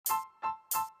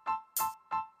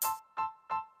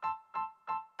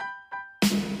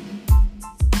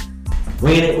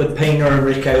Winging It with Painter and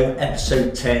Rico,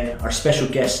 episode 10. Our special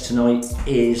guest tonight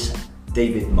is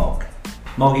David Mogg.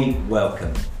 Moggy,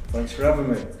 welcome. Thanks for having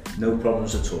me. No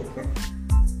problems at all.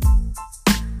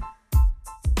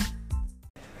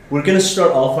 We're going to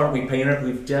start off, aren't we, Painter?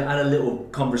 We've had a little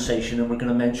conversation and we're going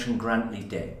to mention Grantley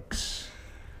Dicks.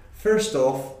 First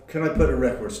off, can I put a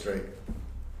record straight?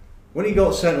 When he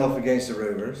got sent off against the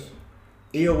Rovers,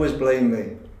 he always blamed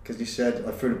me because he said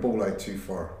I threw the ball out too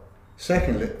far.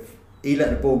 Secondly, he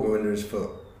let the ball go under his foot.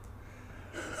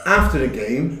 After the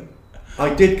game,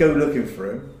 I did go looking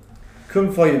for him,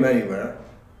 couldn't find him anywhere,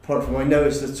 apart from I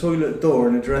noticed the toilet door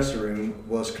in the dressing room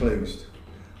was closed.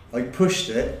 I pushed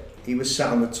it, he was sat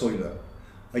on the toilet.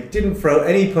 I didn't throw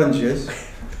any punches,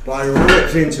 but I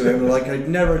ripped into him like I'd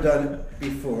never done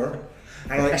before,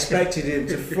 and I expected him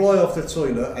to fly off the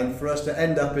toilet and for us to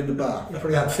end up in the bath. You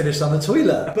probably hadn't finished on the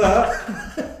toilet.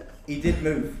 But he did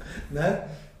move. No?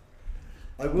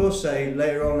 I will say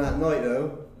later on that night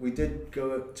though, we did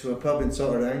go to a pub in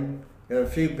Totterdown, we had a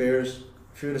few beers,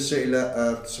 a few of the City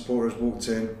supporters walked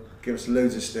in, gave us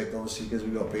loads of stick obviously because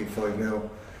we got beat 5-0,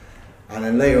 and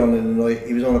then later on in the night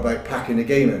he was on about packing the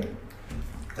game in.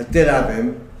 I did have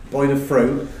him by the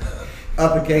throat,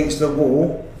 up against the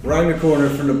wall, round the corner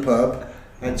from the pub,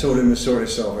 and told him to sort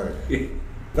himself out.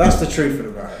 That's the truth of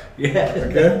the matter. Yeah.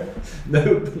 Okay?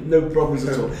 No problems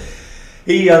at all.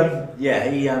 He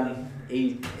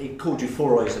called you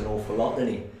Four Eyes an awful lot,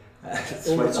 didn't he?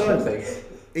 All the time.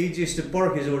 He used to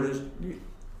bark his orders.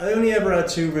 I only ever had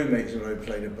two roommates when I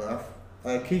played at Bath.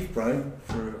 I had Keith Brown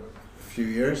for a few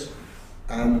years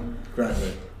and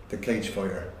Grantley, the cage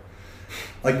fighter.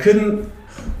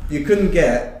 You couldn't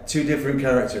get two different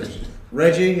characters.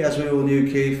 Reggie, as we all knew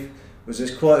Keith, was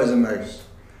as quiet as a mouse.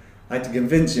 I had to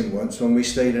convince him once when we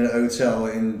stayed in a hotel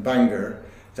in Bangor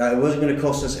that it wasn't going to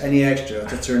cost us any extra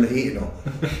to turn the heating on.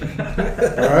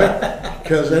 Alright?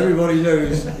 Because everybody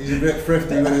knows he's a bit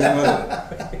thrifty with his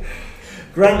money.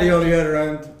 Grantley on the other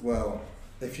hand, well,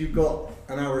 if you got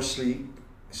an hour's sleep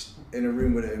in a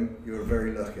room with him, you were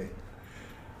very lucky.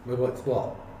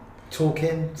 What?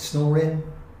 Talking? Snoring?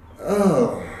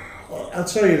 Oh, I'll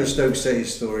tell you the Stoke City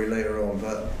story later on,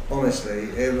 but honestly,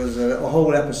 it was a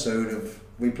whole episode of,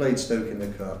 we played Stoke in the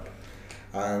Cup,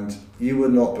 and you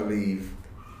would not believe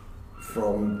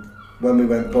from when we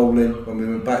went bowling, when we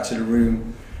went back to the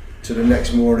room, to the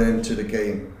next morning, to the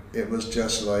game, it was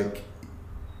just like,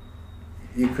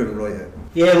 you couldn't write it.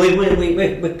 Yeah,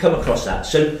 we come across that.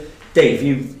 So, Dave,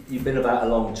 you've been about a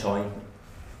long time,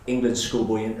 England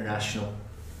schoolboy international,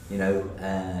 you know,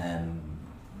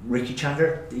 Ricky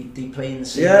Chandler, did he play in the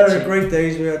same Yeah, they team? were great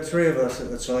days. We had three of us at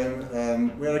the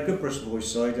time. We had a good Bristol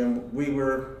Boys side, and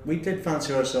we did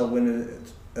fancy ourselves winning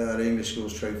the English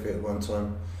Schools Trophy at one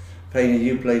time. Payne,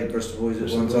 you played at Bristol Boys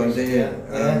at one time, didn't you?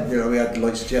 Yeah. You know, we had the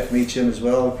likes of Jeff Meacham as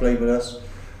well, who played with us.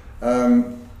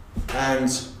 And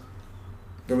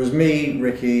there was me,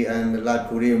 Ricky, and a lad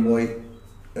called Ian White,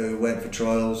 who went for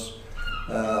trials.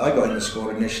 I got in the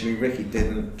squad initially, Ricky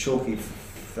didn't. Chalky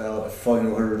fell at the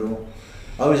final hurdle.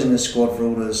 I was in the squad for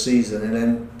all of the season, and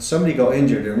then somebody got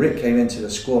injured and Rick came into the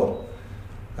squad.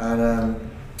 And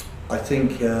I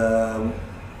think the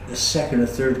second or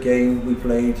third game we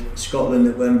played Scotland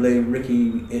at Wembley,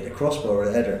 Ricky hit a crossbar at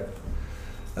a header.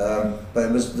 But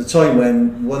it was the time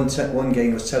when one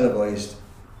game was televised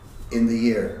in the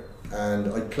year,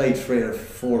 and I'd played 3 or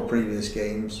 4 previous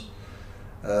games.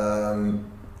 And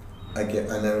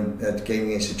then at the game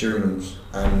against the Germans,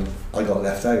 and I got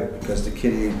left out because the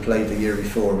kid who played the year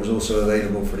before was also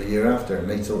available for the year after, and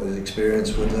they thought his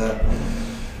experience would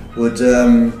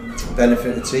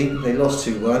benefit the team. They lost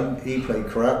 2-1. He played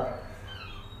crap.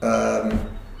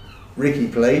 Ricky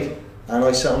played, and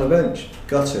I sat on the bench,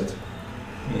 gutted.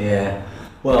 Yeah.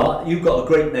 Well, you've got a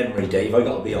great memory, Dave, I've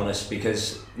got to be honest,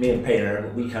 because me and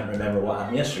Painter, we can't remember what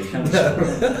happened yesterday, can we?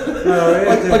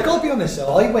 I got to be honest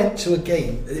though, I went to a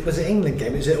game, it was an England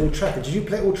game, it was at Old Trafford. Did you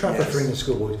play at Old Trafford for England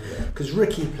schoolboys? Because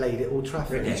Ricky played at Old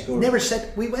Trafford. Ricky scored. Never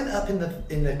said, we went up in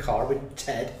the car with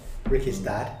Ted, Ricky's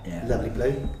dad, lovely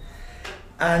bloke,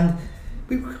 and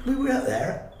we were out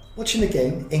there watching the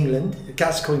game, England,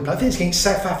 Gascoigne play. I think it's against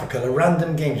South Africa, the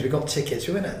random games, we got tickets,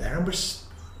 we went out there and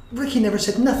Ricky never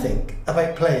said nothing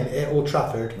about playing at Old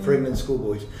Trafford for England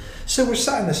schoolboys. So we're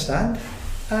sat in the stand,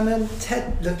 and then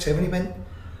Ted looked at him and he went,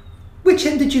 "Which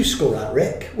end did you score at,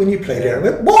 Rick, when you played here?" I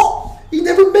went, "What? He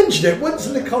never mentioned it once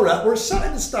in the car. We're sat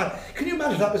in the stand. Can you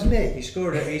imagine if that was me?" He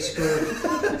scored it. He scored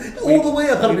all the way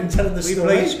up. I've been telling the story. We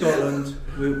played Scotland.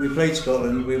 We played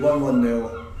Scotland. We won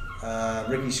 1-0.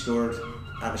 Ricky scored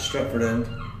at the Stretford end,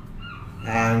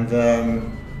 and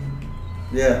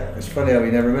yeah, it's funny how he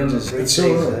never mentions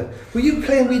it. Were you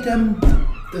playing with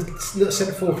the little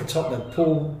centre forward for Tottenham,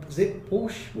 Paul, is it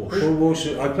Walsh? Paul Walsh.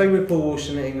 I played with Paul Walsh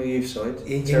in the England youth side.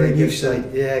 Terry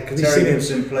Gibson. Yeah, because Terry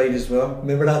Gibson played as well.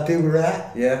 Remember that dude we were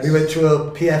at? Yes. We went to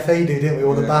a PFA do, didn't we?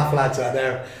 All the Yeah. Bath lads out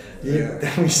there.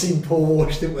 Then we seen Paul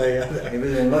Walsh, didn't we? He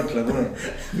was in a nightclub, wasn't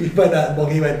he? We went out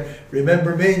and he went,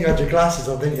 remember me? And you had your glasses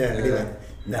on, didn't you? And he went,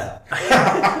 no.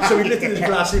 So we lifted his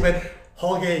glass and he went,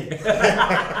 Hoggy.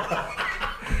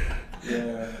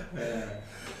 Yeah.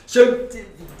 So,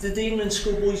 did the England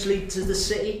schoolboys lead to the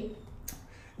city?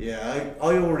 Yeah,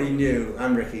 I already knew,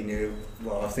 and Ricky knew,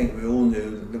 well, I think we all knew,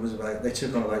 that there was they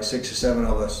took on about 6 or 7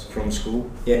 of us from school.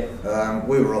 Yeah.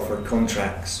 We were offered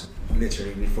contracts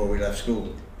literally before we left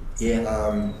school.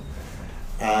 Yeah.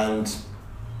 And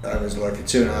it was like a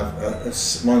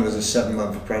 2.5, mine was a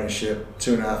 7-month apprenticeship,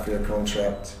 2.5-year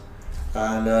contract.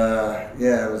 And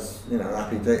yeah, it was,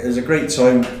 happy day. It was a great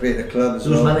time to be at the club as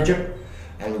well. Who was manager?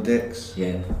 Alan Dix.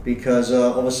 Yeah. Because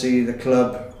obviously the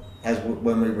club,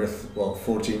 when we were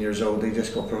 14 years old, they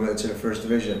just got promoted to the first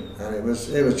division, and it was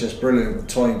just brilliant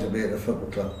time to be at the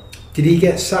football club. Did he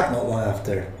get sacked not long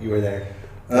after you were there?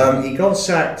 He got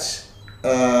sacked.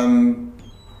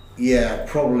 Yeah,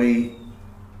 probably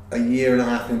a year and a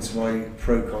half into my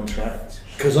pro contract.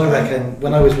 Because I reckon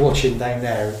when I was watching down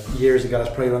there years ago,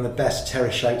 that's probably one of the best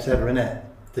terrace shouts ever, innit?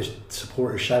 The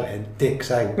supporters shouting,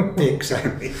 "Dick's out, Dick's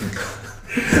out."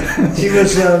 He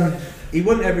was. He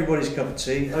wasn't everybody's cup of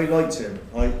tea. I liked him.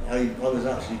 I was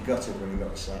actually gutted when he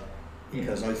got sacked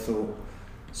because I thought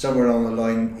somewhere along the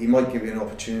line he might give you an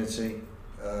opportunity.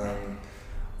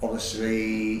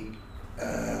 Obviously,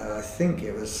 I think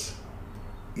it was.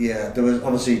 Yeah, there was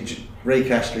obviously Ray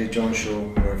Cashley, John Shaw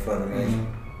were in front of me.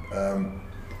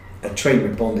 I trained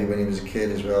with Bondi when he was a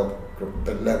kid as well.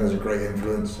 But Len was a great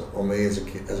influence on me as a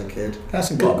kid. That's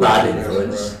some Not good bad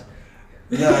influence.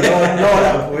 No, not at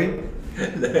that point.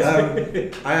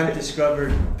 I hadn't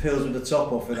discovered pills with the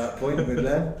top off at that point with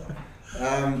Len.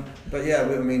 But yeah,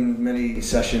 many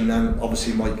sessions, and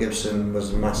obviously Mike Gibson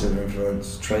was a massive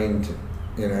influence. Trained,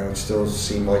 still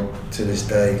see Mike to this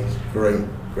day.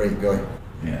 Great guy.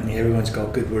 Yeah. And everyone's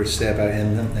got good words to say about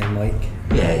him, don't they, Mike?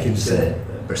 Yeah, he was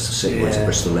Bristol City, was a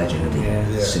Bristol legend, wasn't he?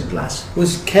 Yeah. Simple as.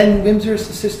 Was Ken Wimser's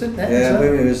assistant then? Yeah, as well?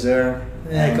 Wimmy was there.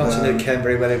 Yeah, I got to know Ken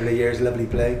very well over the years. Lovely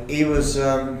play. He was.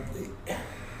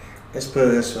 Let's put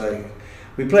it this way: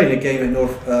 we played a game at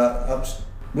up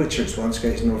Whitchurch once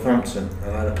against Northampton,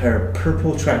 and I had a pair of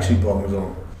purple tracksuit bottoms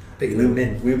on. Big little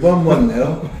min. We won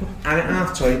 1-0, and at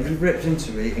half time he ripped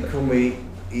into me and called me,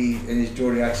 in his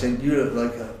Geordie accent, "You look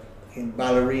like a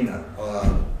ballerina."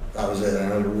 That was it.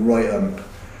 And I was right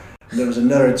And there was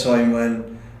another time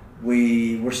when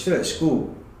we were still at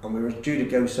school and we were due to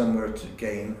go somewhere to a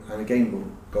game, and the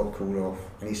game got called off,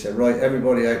 and he said, "Right,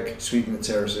 everybody out sweeping the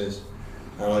terraces,"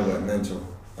 and I went mental.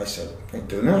 I said, "I ain't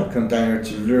doing that. I've come down here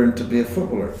to learn to be a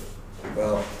footballer."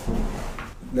 Well,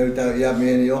 no doubt he had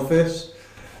me in the office,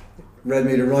 read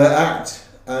me the right act,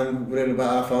 and within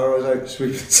about half hour I was out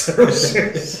sweeping the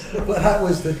terraces. But that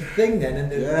was the thing then,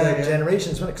 and the Yeah.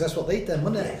 generations, wasn't it? Because that's what they'd done,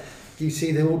 wasn't it? You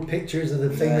see the old pictures of the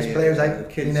famous players out, the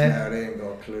kids now, they ain't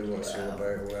got a clue what it's all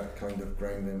about, all that kind of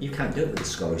grounding. You can't do it with the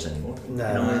scholars anymore.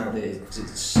 No.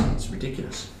 It's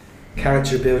ridiculous.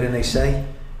 Character building, they say.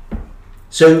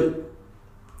 So,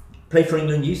 play for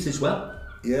England youth as well?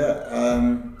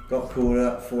 Yeah, got called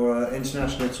up for an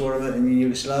international tournament in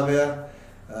Yugoslavia,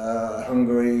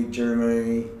 Hungary,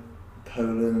 Germany,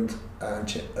 Poland, and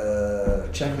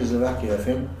Czechoslovakia, I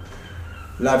think.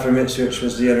 Lad from Ipswich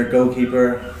was the other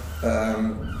goalkeeper.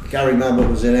 Gary Mambert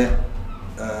was in it.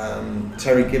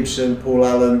 Terry Gibson, Paul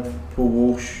Allen, Paul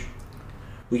Walsh.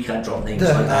 We can't drop names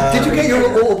like that. Did you get your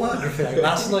autobiography out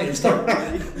last night and start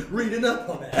reading up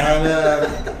on it?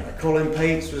 And Colin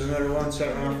Pates was another one,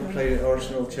 centre half, who played at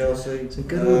Arsenal, Chelsea. Some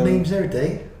good old names there,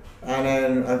 Dave. And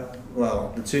then,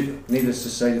 needless to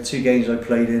say, the 2 games I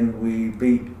played in, we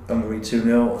beat Hungary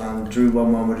 2-0 and drew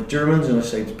 1-1 with the Germans, and I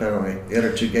saved a penalty. The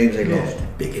other 2 games they lost.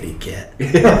 Biggity cat.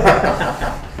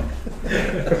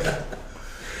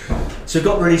 So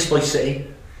got released by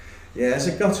City? Yeah, it's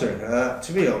a gutter.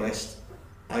 To be honest,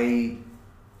 I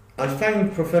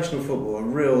found professional football a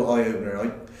real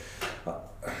eye-opener.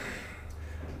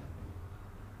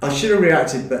 I should have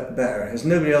reacted better. It's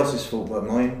nobody else's fault but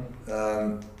mine.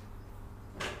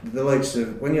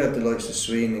 When you had the likes of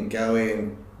Sween and Gowie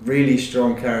and really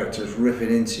strong characters ripping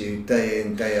into you day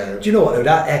in, day out. Do you know what though?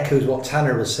 That echoes what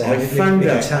Tanner was saying. I found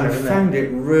it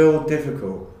real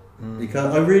difficult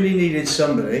because I really needed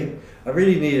somebody. I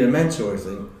really needed a mentor, I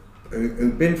think,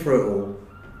 who'd been through it all,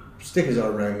 stick his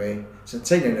arm around me, so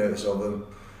take no notice of them,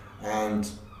 and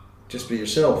just be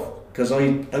yourself. Because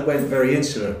I went very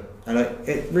insular, and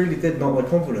it really did knock my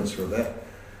confidence for a bit.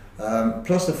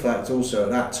 Plus the fact also at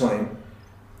that time,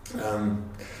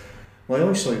 my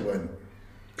eyesight went.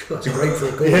 That's great for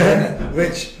a goal,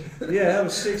 Yeah, I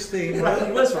was 16.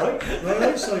 Right, that's right. My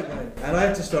eyesight went, and I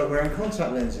had to start wearing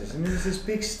contact lenses. And there was this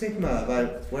big stigma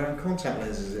about wearing contact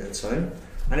lenses at the time.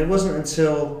 And it wasn't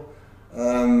until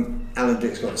Alan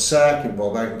Dix got the sack and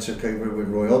Bob Houghton took over with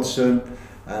Roy Hodgson,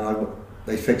 and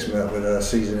they fixed me up with a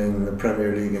season in the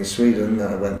Premier League in Sweden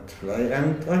that I went to play.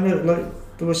 And I know, like,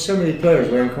 there were so many players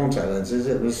wearing contact lenses.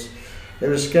 It was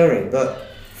scary, but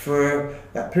for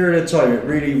that period of time, it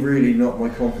really knocked my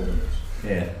confidence.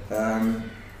 Yeah. I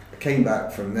came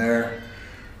back from there,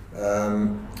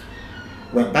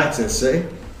 went back to the city,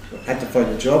 had to find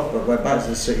a job, but went back to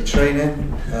the city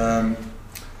training.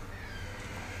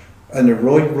 Under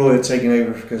Roy had taken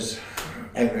over because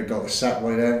Houghton had got the sack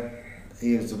by then.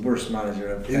 He was the worst manager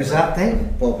ever. Who's that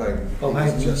then? Bob Houghton. Bob He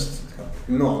was Houghton. just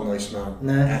not a nice man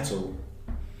No. at all.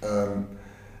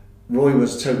 Roy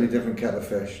was a totally different kettle of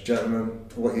fish. Gentlemen,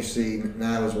 what you see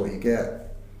now is what you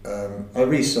get. I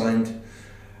re-signed,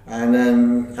 and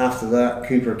then after that,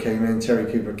 Terry Cooper came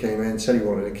in, said he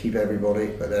wanted to keep everybody,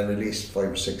 but then released 5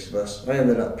 or 6 of us. I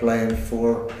ended up playing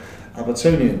for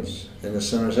Abertonians in the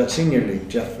Somerset Senior League.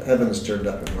 Jeff Evans turned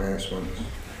up at my house once,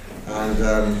 and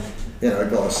I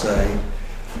got to say,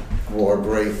 what a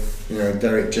great,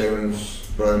 Derek Jones,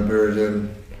 Brian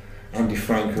Burden, Andy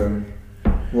Frankham.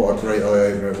 What a great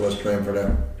eye-opener it was playing for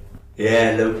them.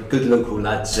 Yeah, good local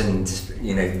lads, and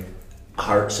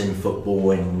hearts in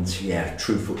football, and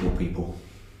true football people.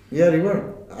 Yeah, they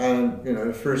were.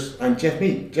 The first, and Jeff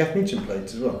Meacham played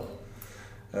as well.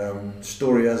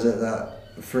 Story has it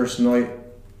that the first night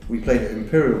we played at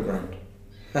Imperial Ground,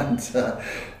 and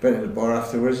went in the bar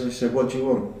afterwards, and he said, "What do you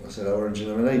want?" I said, "Orange and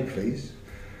lemonade, please."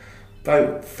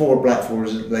 About 4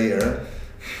 blackboards later,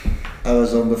 I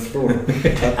was on the floor.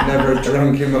 I've never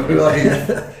drunk in my life.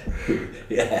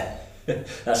 Yeah,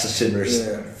 that's a similar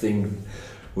thing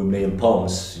with me and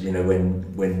Poms.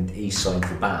 When he signed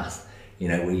for Bath,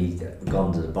 we'd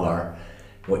gone to the bar.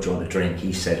 What do you want to drink?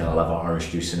 He said, "I'll have an orange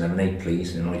juice and lemonade,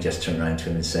 please." And I just turned around to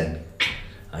him and said,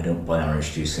 "I don't buy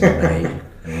orange juice and lemonade."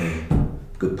 And we're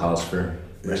good pals for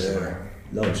the rest of our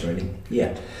lives, really.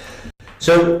 Yeah.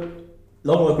 So,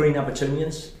 Longwell Green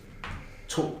Abertonians.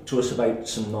 Talk to us about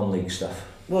some non-league stuff.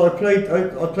 Well, I played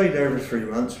there for 3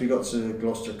 months. We got to the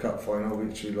Gloucester Cup final,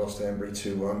 which we lost to Embry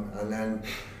 2-1, and then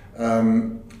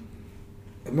I'm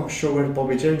not sure when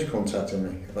Bobby Jones contacted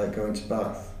me about going to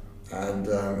Bath, and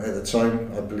at the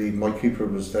time I believe Mike Cooper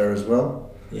was there as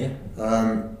well. Yeah.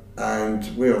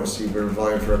 And we obviously were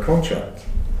vying for a contract,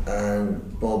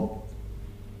 and Bob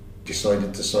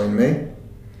decided to sign me,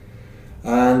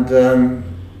 and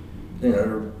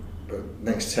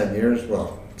next 10 years,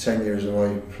 10 years of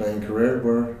my playing career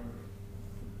were,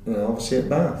 obviously at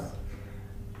Bath.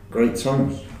 Great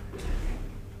times.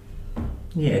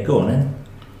 Yeah, go on then.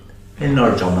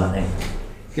 Enlarge on that then.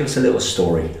 Give us a little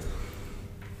story.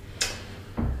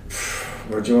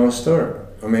 Where do you want to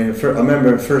start? I mean, I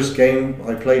remember the first game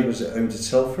I played was at home to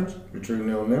Telford. We drew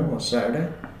 0-0 on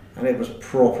Saturday, and it was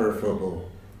proper football.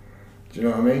 Do you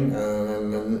know what I mean?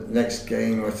 And then the next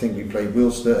game, I think we played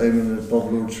Wilster at home in the Bob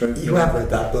Lord Trophy. You have read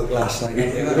that book last night.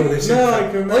 No, I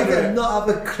can remember. I could not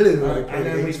have a clue how to play And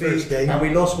then his first game. And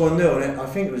we lost 1-0, and I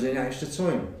think it was in extra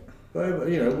time. But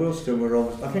Wilston were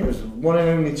obviously, I think it was the one and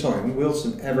only time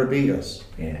Wilston ever beat us.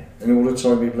 Yeah. And all the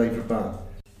time we played for Bath.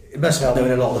 It must have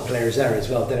known a lot of the players there as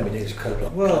well, didn't it? It was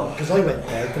cool. Well, because I went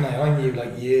there, didn't I? I knew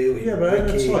like you. Yeah, but at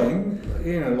the Ricky.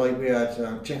 time, like we had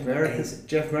Jeff Merrick.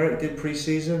 Jeff Merrick did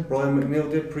pre-season. Brian McNeil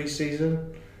did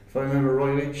pre-season. If I remember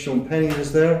rightly, Sean Penny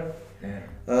was there. Yeah.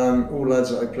 All lads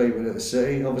that I played with at the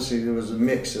City. Obviously, there was a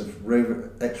mix of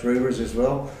ex-Rovers as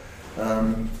well,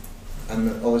 and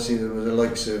obviously there was the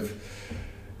likes of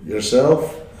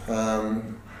yourself.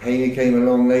 Haney came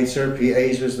along later. Pete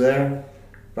Hayes was there.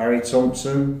 Barry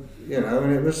Thompson,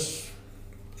 and it was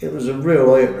a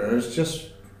real eye-opener. It was just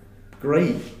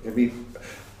great.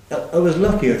 I was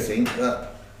lucky, I think, that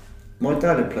my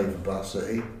dad had played for Bath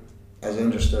City as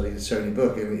understudy to Tony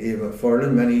Book in Ian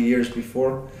McFarlane many years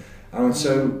before, and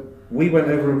so we went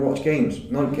over and watched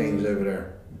night games over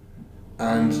there.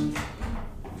 And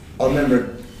I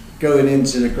remember going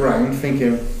into the ground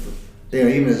thinking,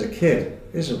 even as a kid,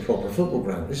 this is a proper football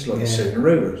ground. This is like the Sutton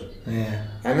Rovers. Yeah.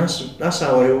 And that's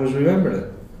how I always remembered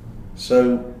it.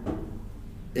 So,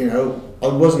 I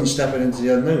wasn't stepping into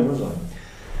the unknown, was I?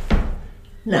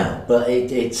 No, but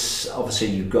it's obviously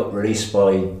you've got released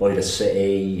by the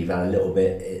City. You've had a little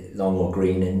bit at Longwell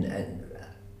Green, and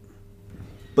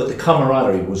but the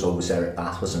camaraderie was always there at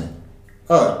Bath, wasn't it?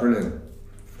 Oh, brilliant.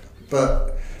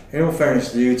 But in all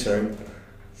fairness to you, Tone,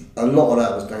 a lot of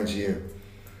that was down to you.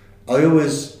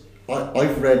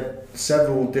 I've read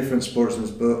several different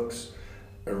sportsman's books.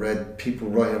 I read people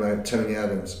writing about Tony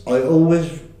Adams. I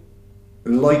always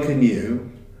liken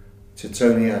you to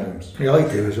Tony Adams. Yeah, I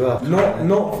do as well.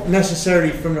 Not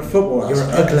necessarily from a football You're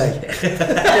aspect. ugly.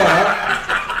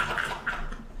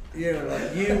 Yeah,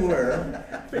 like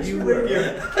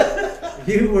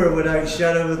you were without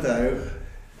shadow of a doubt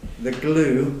the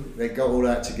glue that got all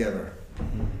that together.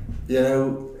 You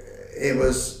know, it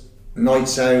was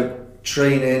nights out,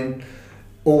 training,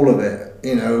 all of it.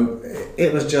 You know,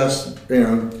 it was just, you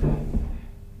know,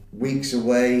 weeks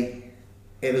away.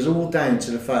 It was all down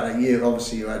to the fact that you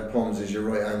had Pons as your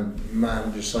right hand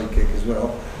man, your sidekick as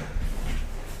well.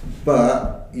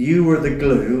 But you were the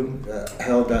glue that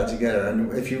held that together.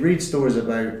 And if you read stories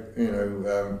about, you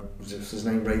know, was his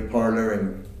name Ray Parlour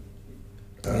and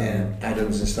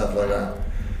Adams and stuff like that,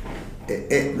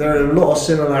 there are a lot of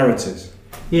similarities.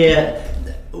 Yeah,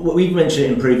 we've mentioned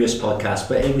it in previous podcasts,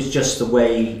 but it was just the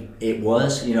way it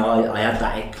was. You know, I had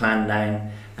that clan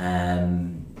down.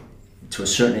 To a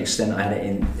certain extent, I had it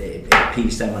in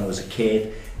Peacedown when I was a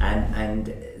kid, and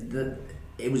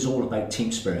it was all about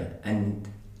team spirit. And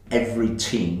every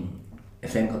team,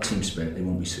 if they haven't got team spirit, they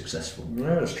won't be successful.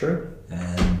 Yeah, that's true.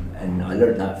 And I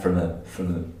learned that from a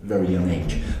very young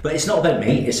age. But it's not about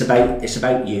me; it's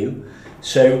about you.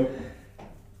 So,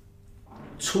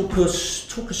 talk us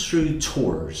through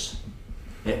tours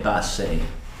at Bath City.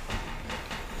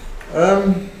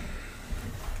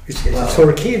 It's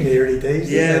Torquay in the early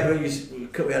days. Yeah, but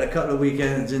we had a couple of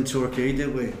weekends in Torquay,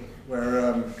 did we? Where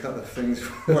a couple of things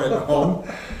went on.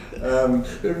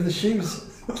 Remember the shoes?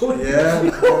 Yeah,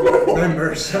 I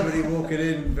remember somebody walking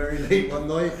in very late one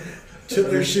night, took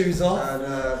their shoes off, and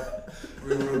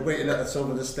we were waiting at the top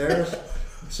of the stairs.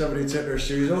 Somebody took their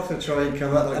shoes off to try and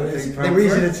come up like a big panther. They were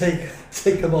easy to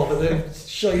take them off, and they're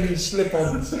shiny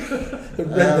slip-ons.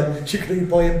 Particularly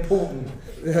by important.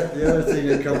 The other thing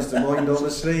that comes to mind,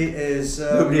 obviously, is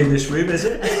Nobody in this room, is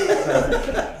it?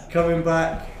 coming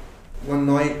back one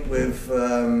night with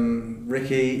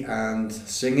Ricky and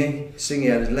Singy. Singy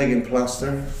had his leg in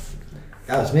plaster.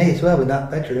 That was me as well in that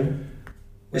bedroom.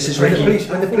 This is when Ricky.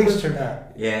 the police turned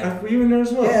up. Yeah. Were you in there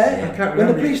as well? Yeah. I can't When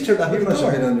the remember. police turned up, You in the must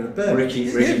have door. been under the bed.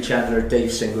 Ricky Chandler,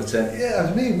 Dave Singleton. Yeah, that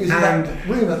was me. We was in that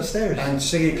room upstairs. And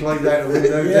Singy climbed out the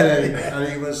window, didn't he?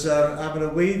 And he was having a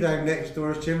wee down next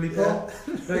door's chimney pot.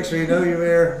 Next thing you know, you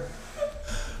hear,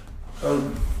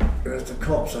 oh, there's the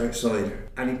cops outside.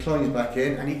 And he climbs back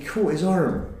in and he caught his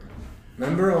arm.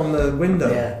 Remember, on the window?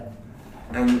 Yeah.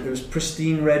 And it was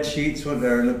pristine red sheets, weren't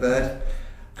there, in the bed.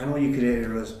 And all you could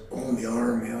hear was, oh, my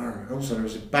arm. And all of a sudden there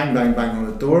was a bang, bang, bang on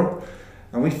the door.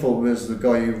 And we thought it was the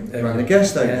guy who ran the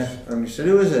guest house. Yeah. And we said,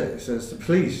 who is it? He says, the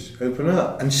police, open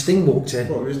up. And Sting walked in.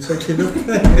 What, we was taking the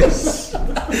piss?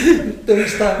 Don't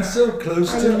stand so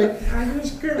close to me. And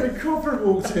this German copper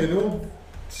walked in, all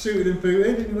suited and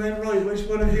booted, and he went, right, which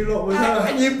one of you lot was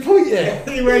that? And you pointed.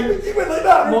 He went like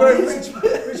that, he Mom. went,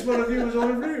 which one of you was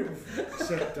on the roof? I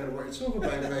said, I don't know what you're talking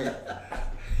about, mate.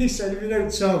 He said, if you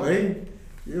don't tell me,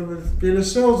 you'll be in the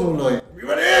cells all night. We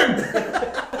went him!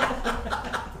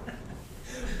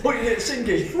 Pointing at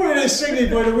Singy. Pointing at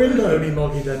Singy by the window. Only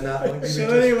Moggy done that. So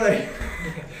anyway,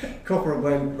 Copper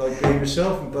went like gave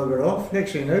himself and buggered off.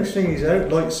 Next thing you know, Singy's out,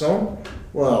 lights on.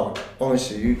 Well,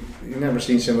 honestly, you've never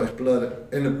seen so much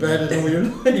blood in the bed in all your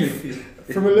life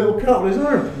from a little cut on his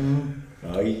arm.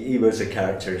 Oh, he was a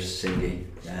character, Singy.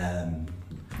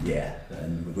 Yeah,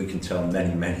 and we can tell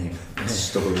many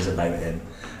stories about him.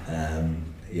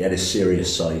 He had a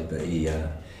serious side, but he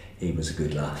was a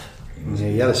good laugh.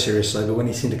 He had a serious side, but when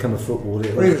he seemed to come to football,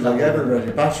 it Well, he was like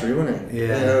everybody, battery, wasn't he?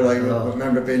 Yeah. You know, like I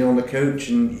remember being on the coach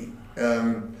and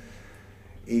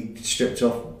he stripped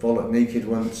off bollock naked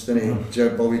once, didn't he?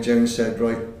 Bobby Jones said,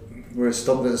 right, we're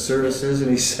stopped at the services,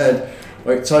 and he said,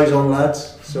 right, ties on,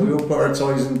 lads. So we all put our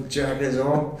ties and jackets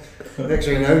on. Next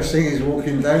thing you know, Singy's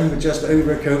walking down with just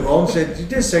overcoat on. Said, you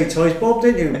did say ties, Bob,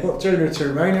 didn't you? But Turner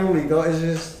turned around, and all he got is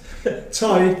his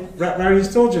tie wrapped around his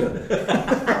todger.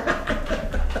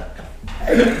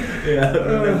 Yeah, I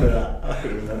remember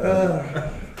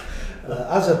that.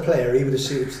 As a player, he would have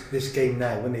suited this game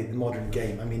now, wouldn't he? The modern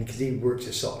game. I mean, because he works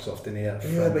his socks off, didn't he?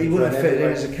 Yeah, but he wouldn't fit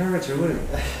in as a character, would he?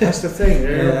 That's the thing.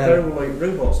 They're all like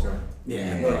robots now.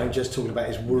 Yeah, well, I'm just talking about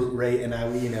his work rate and how,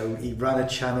 you know, he ran a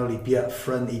channel, he'd be up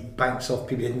front, he banks off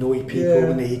people, he'd annoy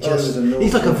people, and he just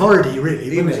he's like a Vardy, really.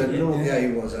 He was a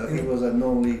he was a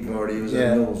non-league Vardy. He was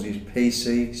a nose. He's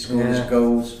pacey, scored his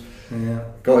goals,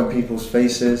 got in people's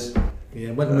faces.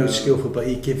 Yeah, wasn't the most skillful, but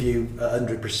he'd give you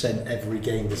 100% every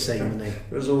game the same, wouldn't he?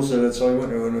 There was also the time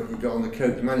when he got on the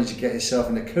coat, he managed to get himself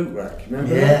in the coat rack,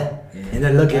 remember that? Yeah, in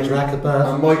a luggage rack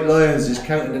above. And Mike Lyons is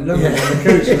counting the numbers on the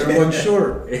coats and they're one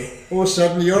short. All of a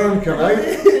sudden the arm come out.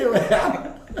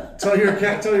 Tiger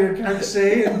can't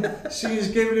see, and she's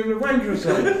giving him the wanker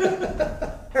sign.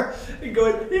 And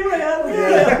going, here I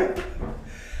am.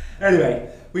 Anyway,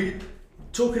 we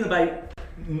talking about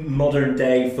modern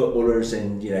day footballers,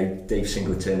 and Dave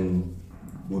Singleton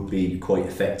would be quite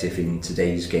effective in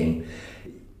today's game.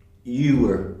 You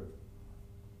were,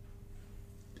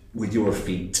 with your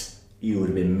feet, you would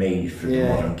have been made for the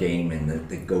modern game, and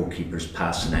the goalkeepers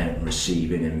passing out and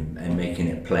receiving and making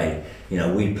it play.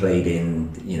 We played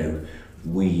in,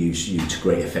 we used you to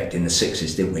great effect in the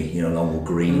sixes, didn't we? Along with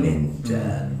Green and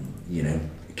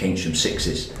Keynsham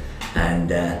sixes, and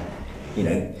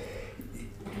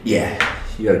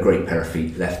you had a great pair of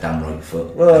feet, left and right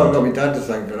foot. Well, I've got my dad to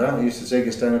thank for that. He used to take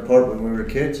us down the park when we were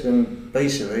kids, and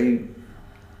basically,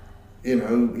 we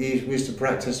used to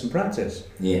practice.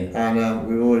 Yeah. And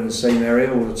we were all in the same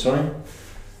area all the time.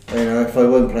 If I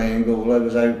wasn't playing goal, I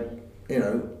was out.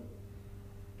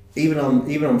 Even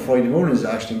on Friday mornings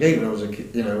at Ashton Gate when I was a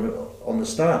kid, on the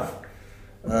staff,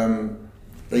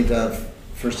 they'd have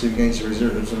first team against the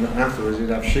reserves, and afterwards they'd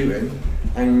have shooting.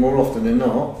 And more often than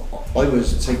not, I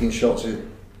was taking shots at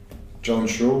John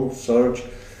Shaw, Sarge,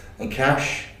 and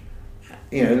Cash.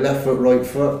 Left foot, right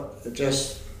foot. It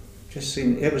just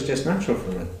seemed, it was just natural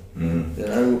for me.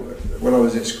 When I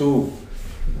was at school,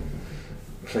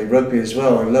 I played rugby as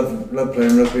well. I loved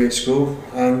playing rugby at school,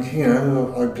 and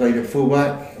I played at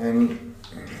fullback and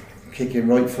kicking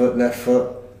right foot, left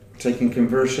foot, taking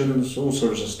conversions, all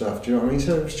sorts of stuff. Do you know what I mean?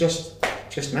 So it was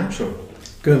just natural.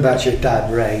 Going back to your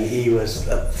dad, Ray, he was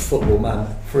a football man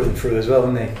through and through as well,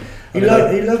 wasn't he? He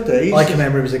loved it. I can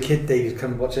remember him as a kid, Dave used to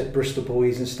come watch it, Bristol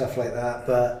Boys and stuff like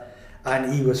that,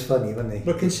 and he was funny, wasn't he?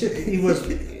 But he was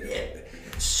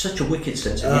such a wicked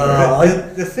sense of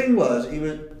humour. The thing was,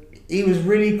 he was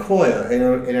really quiet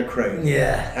in a crowd.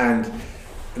 Yeah. And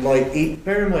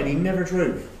bear in mind, he never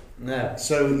drove. No.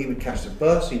 So he would catch the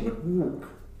bus, he would walk.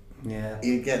 Yeah.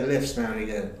 He'd get lifts now and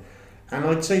again. And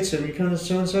I'd say to him, "You come to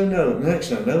so and so?" No.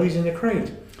 Next no, he's in the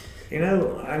crowd.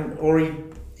 Or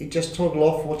he'd just toddle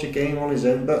off, watch a game on his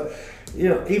own. But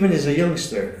even as a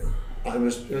youngster, I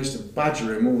used to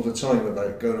badger him all the time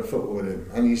about going to football with him,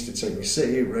 and he used to take me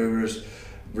City Rovers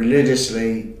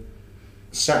religiously,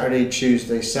 Saturday,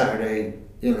 Tuesday, Saturday,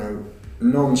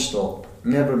 non-stop,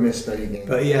 never missed any game.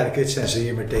 But he had a good sense of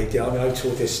humour, Dave. I mean, I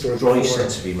told this story dry before.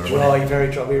 Sense of humour. Dry,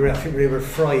 very dry. I think we were at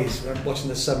Fry's watching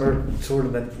the summer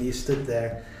tournament, and he stood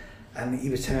there, and he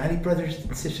was telling how many brothers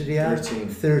and sisters he had? 13.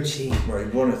 13.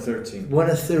 Right, one of 13. One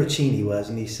of 13 he was,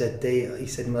 and he said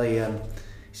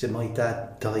my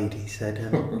dad died. He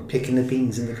said picking the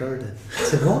beans in the garden. I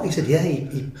said, what? He said, yeah,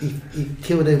 he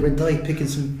killed over and died picking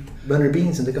some runner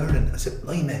beans in the garden. I said,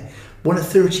 blimey. One of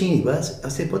 13 he was. I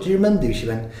said, what did your mum do? She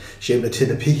went, she opened a tin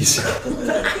of peas.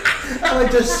 And I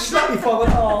just slapped my phone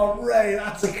and went, oh, Ray,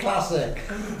 that's a classic.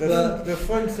 The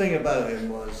fun thing about him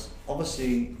was,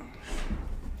 obviously,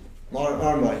 my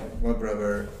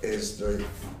brother is the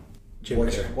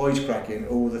wisecracking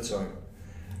all the time.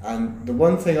 And the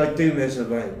one thing I do miss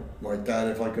about my dad,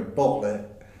 if I could bottle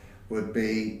it, would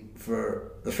be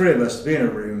for the three of us to be in a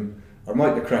room, I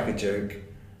might crack a joke,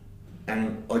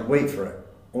 and I'd wait for it.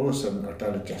 All of a sudden, our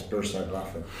dad would just burst out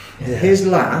laughing. Yeah. His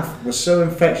laugh was so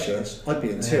infectious, I'd be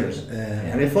in tears.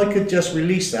 And if I could just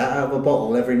release that out of a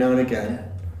bottle every now and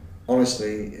again,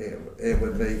 honestly, it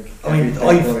would make. I mean,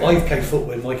 I've played football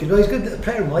with Mike. He's a good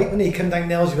player, Mike. When he came down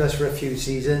Nails with us for a few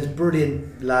seasons,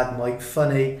 brilliant lad, Mike,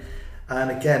 funny.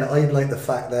 And again, I like the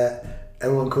fact that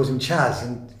everyone calls him Chaz,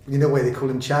 and you know why they call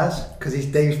him Chaz? Because he's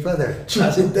Dave's brother,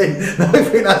 Chaz and Dave. I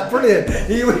think that's brilliant.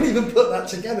 You wouldn't even put that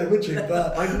together, would you?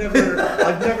 But I've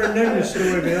never known the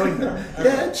story behind that.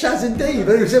 Yeah, Chaz and Dave.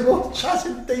 And he said, "Well, Chaz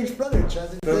and Dave's brother,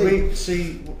 Chaz and Dave."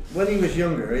 But when he was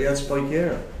younger, he had spiky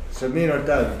hair. So me and our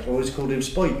dad always called him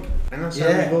Spike, and that's how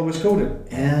we've always called him.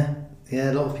 Yeah,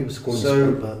 a lot of people call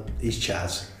him Spike, but he's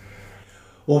Chaz.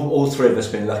 All three of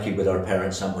us have been lucky with our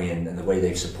parents, haven't we, and the way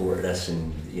they've supported us,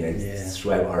 and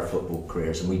throughout our football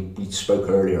careers. And we spoke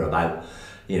earlier about,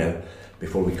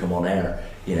 before we come on air,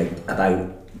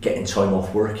 about getting time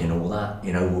off work and all that.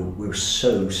 We were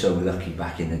so lucky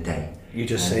back in the day. You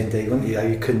just saying, Dave, weren't you? How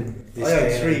you couldn't. I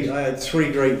had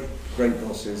three great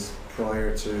bosses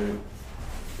prior to.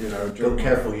 Go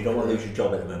careful, you don't want to lose your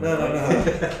job at the moment.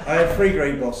 No. I had three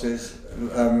great bosses.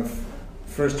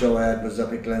 First job I had was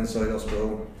up at Glenside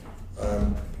Hospital.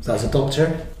 So as a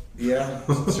doctor? Yeah,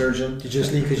 surgeon. Did you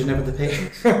just leave because you never had the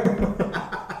patients?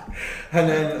 And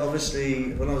then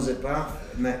obviously when I was at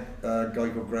Bath, I met a guy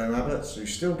called Graham Abbots, who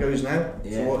still goes now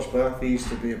to watch Bath. He used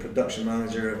to be a production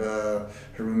manager of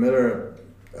Herman Miller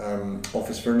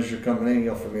office furniture company. He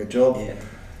offered me a job. Yeah.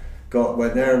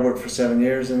 Went there, worked for 7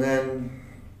 years, and then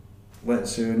went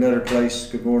to another place,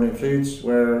 Good Morning Foods,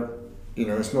 where, you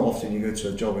know, it's not often you go to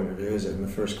a job interview, is it? And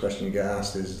the first question you get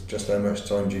asked is, just how much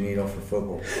time do you need off for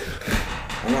football?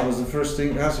 And that was the first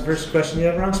thing. That's the first question he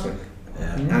ever asked me.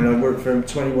 Yeah. And I worked for him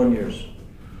 21 years.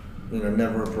 You know,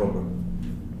 never a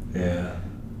problem. Yeah.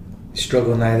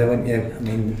 Struggle now, though, won't you? I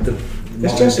mean,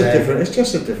 It's just a different. It's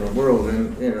just a different world,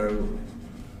 and you know,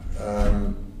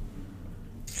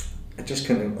 I just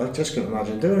couldn't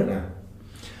imagine doing it now.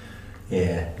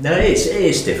 Yeah. No, it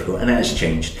is difficult, and it has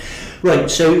changed. Right.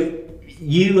 So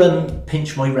you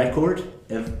pinched my record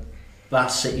of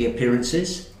Bath City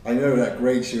appearances. I know that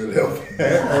grates you a little bit,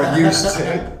 or used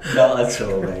to. Not at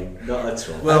all, mate. Not at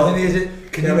all. Well,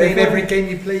 can you name every game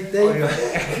you played, Dave?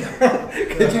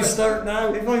 Could you start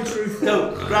now? If I'm truthful.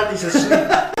 No, Granny's asleep.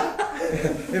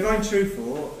 If I'm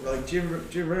truthful, like Jim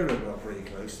Rowland got pretty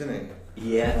close, didn't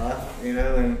he? Yeah. You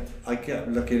know, and I kept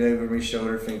looking over my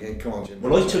shoulder thinking, come on, Jim.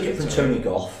 Well, I took it from Tony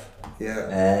Goff. Yeah.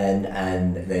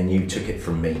 And then you took it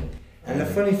from me. And the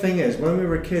funny thing is, when we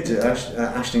were kids at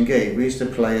Ashton Gate, we used to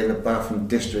play in the Bath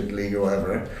District League or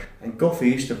whatever, and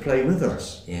Goffy used to play with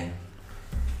us. Yeah.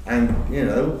 And, you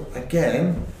know,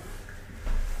 again,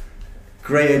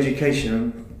 great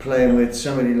education, playing with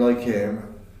somebody like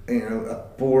him, you know, a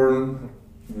born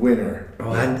winner.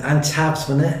 Oh, and Tabs,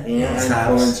 wasn't it? Yeah, and Tabs.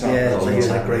 Colin Tabs. Yeah, he was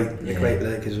a great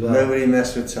bloke as well. Nobody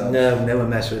messed with Tabs. No one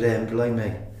messed with him, believe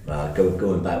me.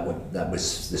 Going back, that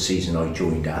was the season I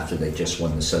joined after they just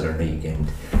won the Southern League, and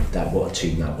what a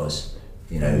team that was.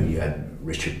 You know, you had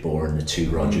Richard Bourne, the two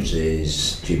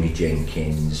Rogerses, Jimmy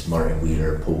Jenkins, Martin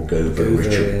Wheeler, Paul Gover,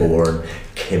 Richard Bourne,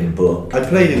 Kim Book. I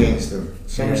played against them,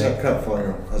 Somerset Cup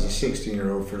final, as a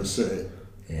 16-year-old for the City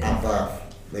at Bath.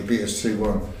 They beat us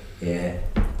 2-1. Yeah,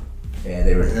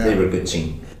 they were a good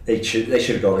team. They should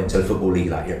have gone into the Football League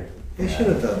that year. They should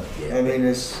have done. Yeah. I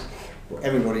mean,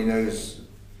 everybody knows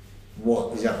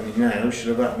what is happening now should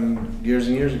have happened years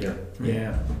and years ago.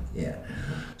 Yeah.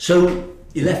 So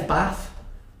you left Bath.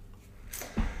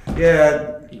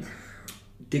 Yeah.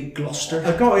 Did Gloucester?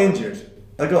 I got injured.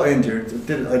 I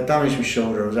damaged my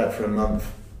shoulder. I was out for a month.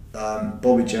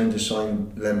 Bobby Jones had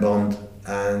signed Len Bond,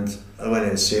 and I went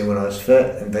in to see him when I was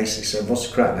fit, and basically said, "What's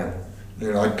the crack then?"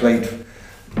 You know, I played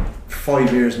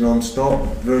 5 years non-stop,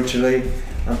 virtually,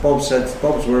 and Bob's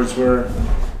words were,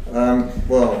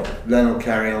 well, Len will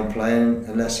carry on playing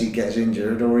unless he gets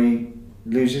injured or he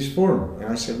loses form.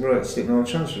 And I said, right, stick me on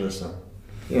transfer list then.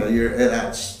 You know, you're at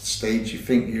that stage, you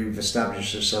think you've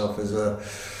established yourself as a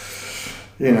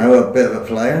bit of a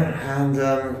player, and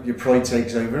your pride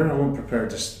takes over. I wasn't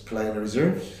prepared to play in the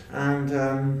reserves, and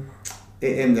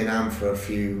it hemmed and hemmed for a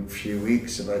few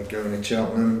weeks about going to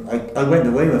Cheltenham. I went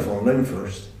to Weymouth on loan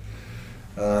first.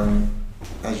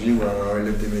 As you well know, I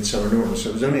lived in Midsummer Norton, so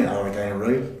it was only an hour down the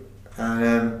road.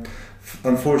 And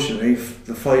unfortunately,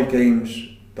 the 5 games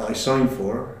that I signed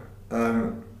for,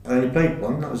 I only played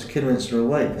one. That was Kidderminster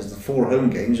away, because the 4 home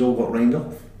games all got rained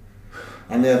off.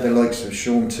 And they had the likes of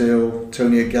Sean Till,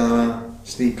 Tony Agana,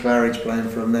 Steve Claridge playing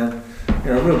from them.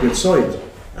 You know, a real good side.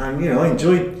 And you know, I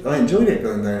enjoyed it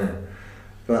going down there.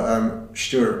 But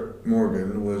Stuart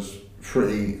Morgan was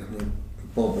pretty. I mean,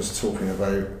 Bob was talking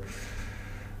about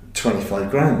 25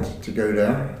 grand to go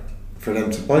there for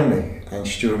them to buy me, and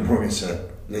Stuart Morgan said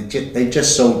they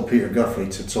just sold Peter Guthrie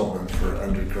to Tottenham for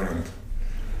 100 grand.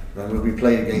 And we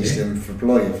played against him for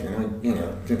Blythe, and I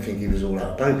didn't think he was all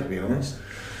that bad, to be honest.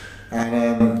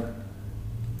 And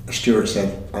Stuart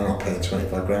said, "I'm not paying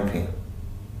 25 grand for you."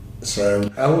 So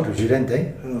how old was you then,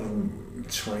 Dave?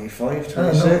 25,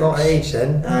 26. Not age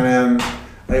then. And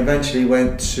I eventually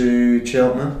went to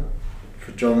Cheltenham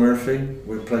for John Murphy.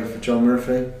 We played for John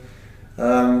Murphy.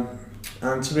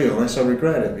 And to be honest, I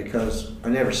regret it because I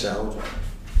never settled.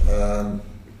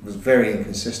 Was very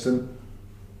inconsistent.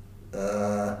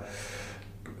 To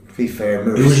be fair,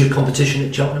 Who was your competition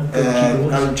at Cheltenham?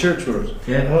 Alan Churchward.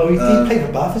 Yeah. Oh, he did play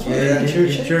for Bath as well. Yeah,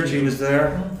 Churchy was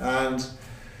there, and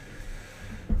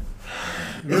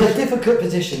it's a difficult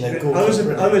position though.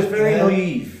 I was very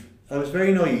naive. I was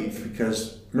very naive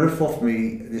because Murph offered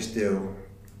me this deal,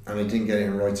 and I didn't get it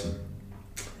in writing.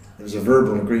 It was a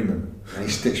verbal agreement, and he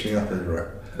stitched me up over it.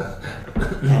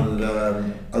 And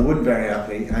I wasn't very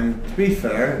happy. And to be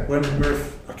fair, when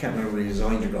Murph, I can't remember when he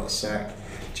resigned or got a sack,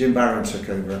 Jim Barron took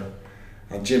over.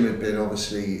 And Jim had been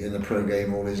obviously in the pro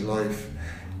game all his life.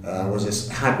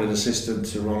 Had been assistant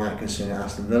to Ron Atkinson at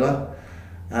Aston Villa.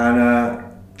 And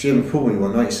Jim pulled me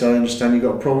one night. He said, "I understand you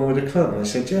got a problem with the club." And I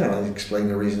said, "Yeah." And I explained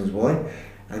the reasons why,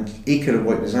 and he could have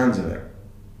wiped his hands of it.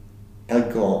 I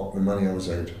got the money I was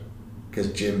owed because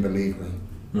Jim believed me.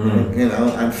 You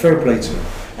know, and fair play to him.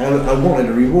 And I wanted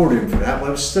to reward him for that, but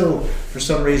I was still, for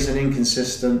some reason,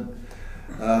 inconsistent.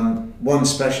 One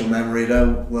special memory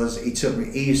though was he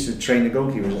used to train the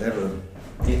goalkeepers at Everton.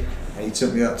 Yeah. And he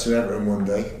took me up to Everton one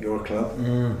day, your club,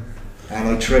 and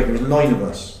there was 9 of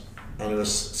us, and it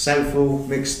was Southall,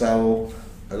 Mick Stowell,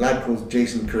 a lad called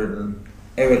Jason Curtin,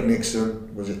 Eric Nixon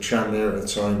was at Tranmere at the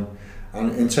time,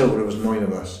 and in total there was 9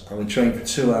 of us, and we trained for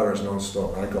 2 hours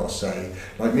non-stop. And I gotta say,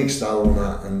 like Mick Stowell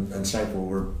and Southall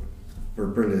were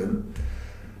brilliant.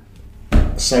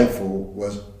 Southall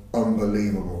was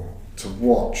unbelievable to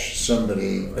watch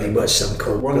somebody. He was some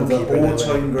cool one of the goalkeeper,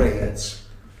 all-time greats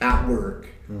at work.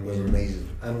 Was amazing.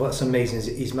 And what's amazing is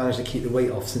he's managed to keep the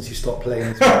weight off since he stopped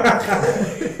playing.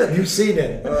 Have you seen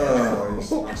it? Oh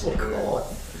God!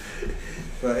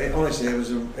 But honestly, it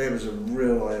was a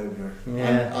real eye opener.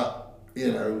 Yeah.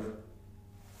 And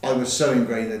I was so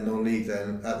ingrained in non-league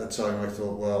then. At the time, I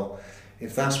thought, well,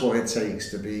 if that's what it takes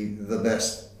to be the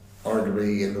best,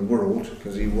 arguably in the world,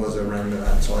 because he was around at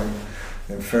that time,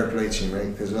 then fair play to you,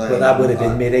 mate. Because that would have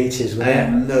been mid-80s, I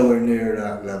am nowhere near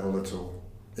that level at all.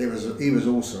 He was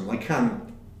awesome. I can't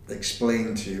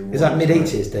explain to you. Is that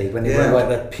mid-80s, Dave, when they were like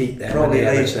that peak there? Probably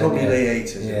late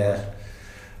 80s. Yeah.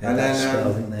 And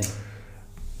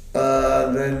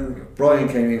then Brian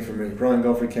came in for me. Brian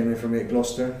Godfrey came in for me at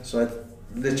Gloucester. So I had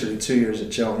literally 2 years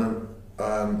at Cheltenham.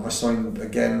 I signed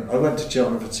again. I went to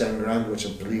Cheltenham for 10 grand, which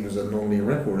I believe was a non-league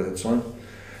record at the time.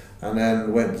 And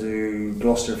then went to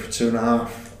Gloucester for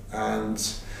 2.5. And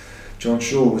John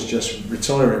Shaw was just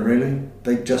retiring, really.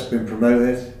 They'd just been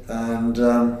promoted, and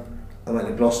I went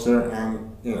to Gloucester,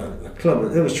 and the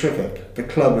club, it was terrific. The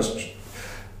club was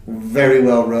very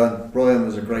well run. Brian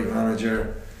was a great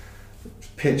manager. The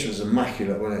pitch was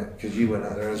immaculate, wasn't it? Because you went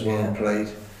out there as well and played.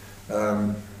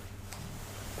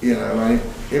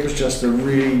 It was just a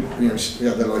really, you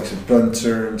had the likes of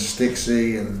Bunter and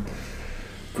Stixie and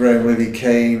Graham Wibby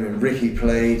came, and Ricky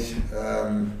played,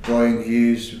 Brian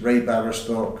Hughes, Ray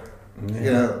Baverstock.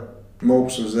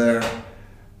 Mops was there,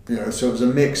 so it was a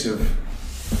mix of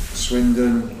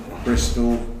Swindon,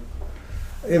 Bristol.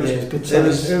 It was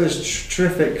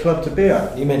terrific club to be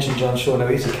at. You mentioned John Shaw, now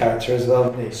he's a character as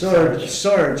well.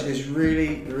 Sarge is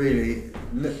really.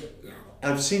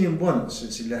 I've seen him once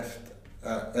since he left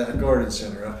at a garden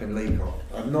centre up in Laycock.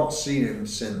 I've not seen him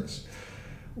since.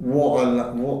 For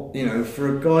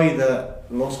a guy that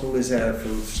lost all his hair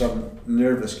for some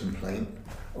nervous complaint.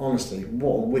 Honestly,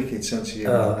 what a wicked sense of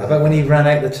humour. How about when he ran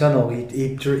out the tunnel?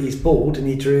 He's bald and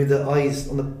he drew the eyes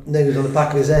on the nose on the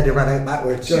back of his head and ran out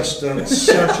backwards. Just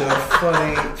such a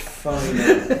funny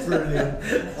man. Brilliant.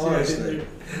 Honestly.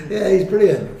 Yeah, he's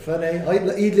brilliant. Funny.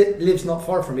 He lives not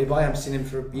far from me, but I haven't seen him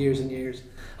for years and years.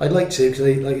 I'd like to, because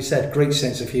like you said, great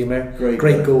sense of humour,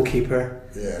 great goalkeeper.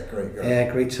 Yeah, great guy. Yeah,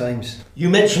 great times. You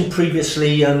mentioned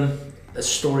previously a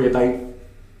story about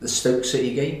the Stoke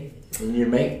City game and your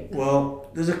mate. Well,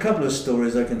 there's a couple of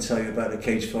stories I can tell you about the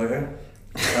cage fighter.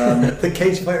 The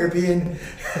cage fighter being,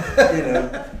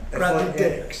 Bradley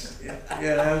Dix.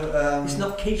 It's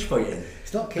not cage fighting.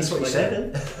 It's not cage That's what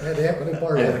fighting. he said. Yeah, they haven't got a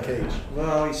bar in the cage.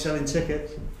 Well, he's selling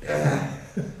tickets.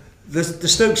 The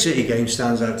Stoke City game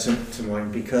stands out to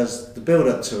mind because the build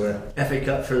up to it. FA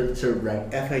Cup for third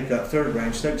round. FA Cup third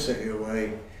round, Stoke City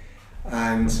away,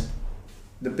 and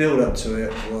the build up to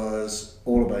it was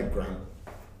all about Grant.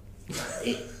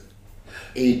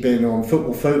 He'd been on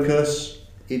Football Focus,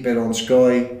 he'd been on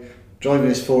Sky, driving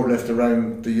his forklift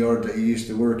around the yard that he used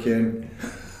to work in,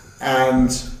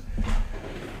 and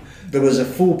there was a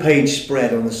full page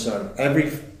spread on the Sun.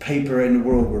 Every paper in the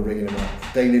world were ringing him up.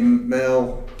 Daily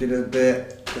Mail did a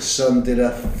bit, the Sun did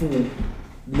a full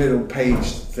middle page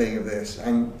thing of this,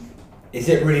 and is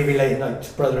it really related like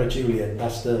to Brother of Julian?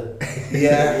 That's the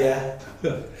yeah.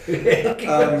 So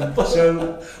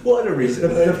what a reason.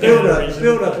 The build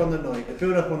up on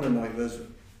the night was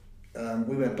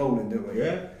we went bowling, didn't we?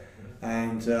 Yeah.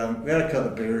 And we had a couple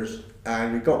of beers,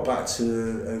 and we got back to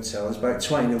the hotel. It was about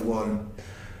 20 to 1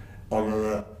 on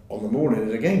the morning of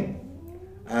the game,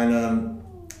 and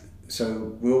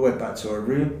so we all went back to our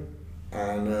room,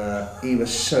 and he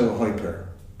was so hyper,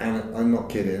 and I'm not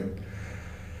kidding.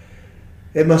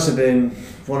 It must have been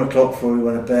 1 o'clock before we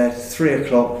went to bed. 3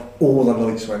 o'clock, all the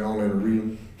lights went on in the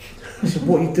room. I said,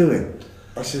 "What are you doing?"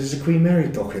 I said, "There's a Queen Mary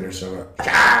docking or something."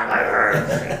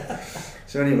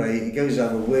 So anyway, he goes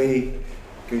have a wee,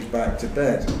 goes back to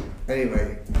bed.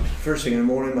 Anyway, first thing in the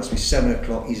morning, must be 7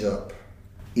 o'clock, he's up.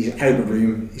 He's out of the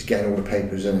room, he's getting all the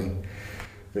papers, isn't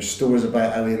he? There's stories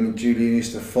about how him and Julian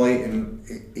used to fight, and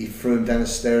he threw him down the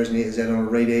stairs and hit his head on a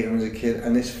radiator when he was a kid.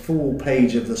 And this full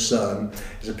page of The Sun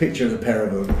is a picture of the pair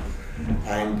of them,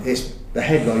 and the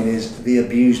headline is "The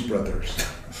Abused Brothers."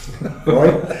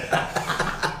 Right?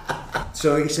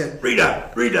 So he said, "Read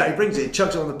that, read that." He brings it,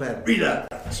 chucks it on the bed. "Read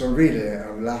that." So I'm reading it,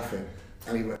 and I'm laughing,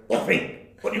 and he went, "What do you think?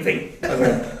 What do you think?" I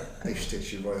went, "They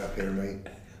stitched you right up here, mate."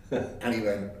 And he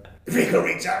went, "If you can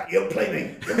read that, you'll play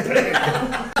me. You'll play me."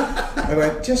 I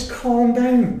went, "Just calm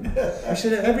down." I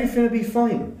said, "Everything will be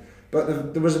fine."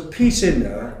 But there was a piece in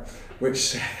there which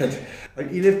said,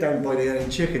 he lived down by the Onion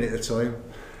Chicken at the time,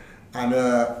 and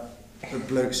the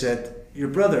bloke said, "Your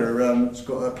brother's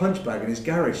got a punch bag in his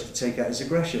garage to take out his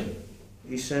aggression."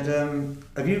 He said,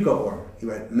 "Have you got one?" He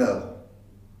went, "No."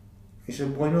 He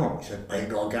said, "Why not?" He said, "I ain't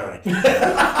got a garage."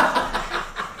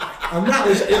 And that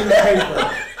was in the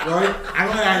paper, right? And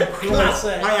I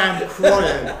am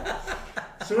crying.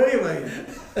 So anyway,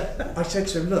 I said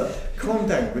to him, "Look, calm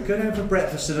down. We're going out for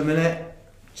breakfast in a minute.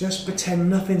 Just pretend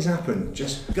nothing's happened.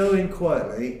 Just go in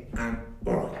quietly and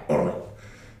all right."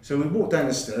 So we walked down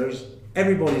the stairs.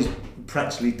 Everybody's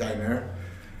practically down there.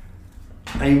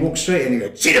 And he walked straight in and he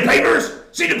goes, "See the papers?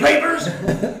 See the papers?"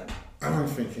 And I'm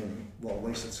thinking, what a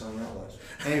waste of time that was.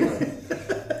 Anyway,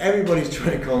 everybody's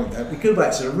trying to calm down. We go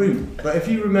back to the room. But if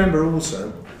you remember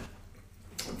also,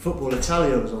 Football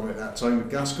Italia was on at that time with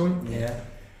Gascoigne. Yeah.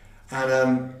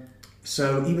 And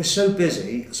so he was so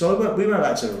busy. So we went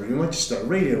back to the room. I just started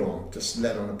radio on, just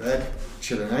laid on the bed,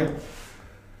 chilling out.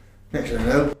 Next thing I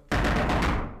know,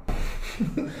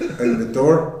 open the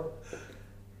door.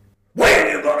 "Why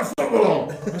have you got a football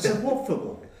on?" I said, "What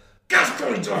football?"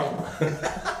 "Gascoigne's on."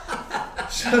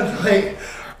 So like,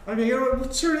 I mean, "Well,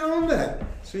 turn it on then."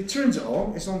 So he turns it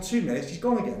on. It's on 2 minutes. He's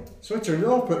gone again. So I turned it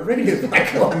off, put the radio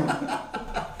back on.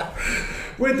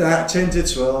 With that, 10 to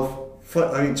 12.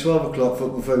 12 o'clock,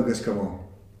 Football Focus come on.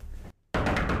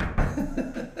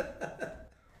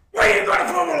 "Why you got a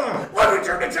football on? Why would you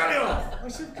turn the telly off?" I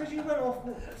said, "Because you went off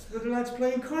with the lads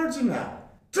playing cards and that."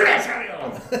 "Turn that telly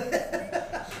on."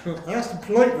 That's the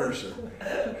polite version.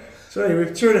 So anyway,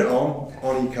 we turn it on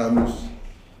he comes,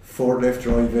 forklift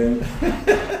driving,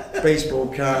 baseball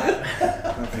cap.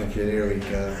 I'm thinking, here we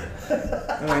go.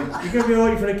 I mean, "You going to be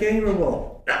alright for the game or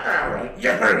what?" "Alright,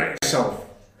 you're hurting yourself."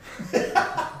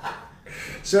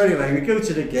 So anyway, we go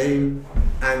to the game,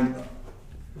 and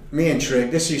me and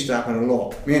Trig, this used to happen a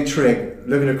lot, me and Trig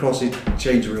looking across the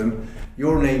change room,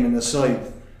 your name in the side,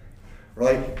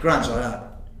 right? Grant's like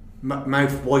that,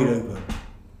 mouth wide open.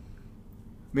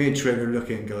 Me and Trig are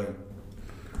looking, going,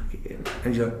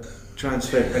 and he's like,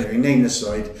 transfer. Anyway, name the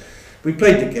side. We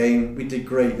played the game, we did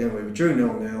great, didn't we? We drew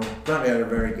 0-0, Brantley had a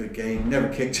very good game, never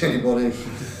kicked anybody.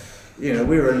 You know,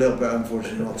 we were a little bit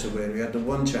unfortunate not to win. We had the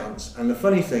one chance. And the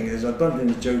funny thing is, I bumped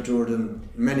into Joe Jordan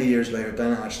many years later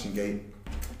down at Ashton Gate.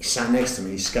 He sat next to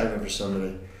me, he's scouting for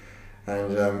somebody.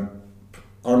 And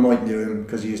our mate knew him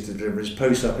because he used to deliver his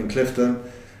post up in Clifton.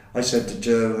 I said to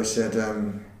Joe, I said,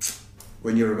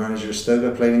 "When you were manager of Stoke,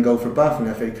 I played in goal for Bath in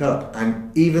the FA Cup."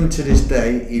 And even to this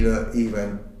day, he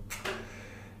went,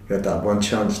 "You had that one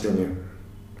chance, didn't you?"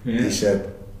 Yeah. He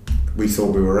said, "We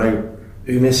thought we were out."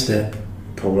 Who missed it?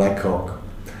 Paul Adcock.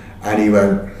 And he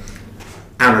went,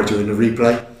 "Hammer doing the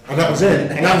replay." And that was it.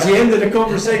 And that was the end of the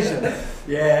conversation.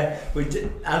 Yeah, we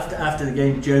did, after the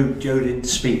game, Joe didn't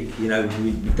speak. You know,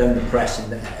 we'd done the press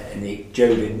and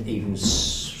Joe didn't even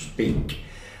speak.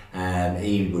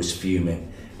 He was fuming,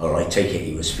 or I take it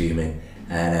he was fuming.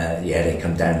 And they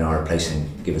come down to our place and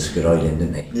give us a good island,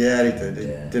 didn't they? Yeah, they did.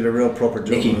 They did a real proper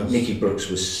job. Nicky Brooks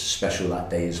was special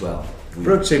that day as well.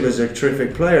 Brooksy was a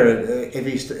terrific player. If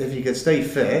he could stay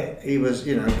fit, he was,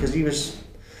 because he was,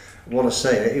 I want to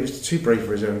say it, he was too brave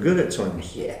for his own good at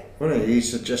times. Yeah. Wasn't he? He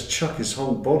used to just chuck his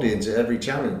whole body into every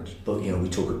challenge. But we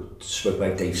spoke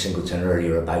about Dave Singleton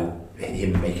earlier about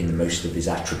him making the most of his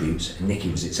attributes, and Nicky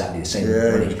was exactly the same.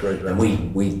 Yeah, he was great. And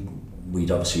we'd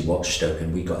obviously watched Stoke,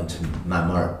 and we got into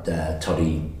Mamart,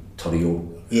 Toddy.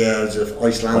 Yeah, it was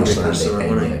Icelandic or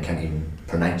something, wasn't it? I can't even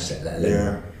pronounce it, let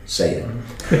alone say it.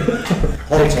 Pick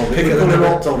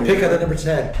at number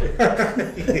 10.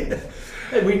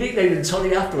 We nicknamed him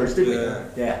Toddy afterwards,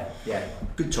 didn't we? Yeah.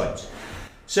 Good times.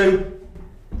 So,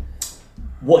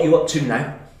 what are you up to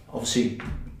now? Obviously,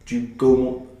 do you go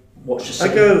and watch the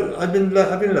city? I've been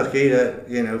lucky that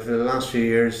for the last few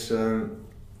years.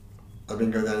 I've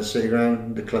been going down to City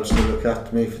Ground. The club still look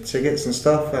after me for tickets and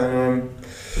stuff, and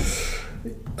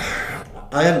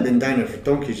I hadn't been down there for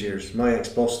donkey's years. My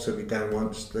ex-boss took me down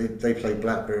once. They played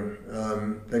Blackburn.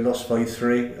 They lost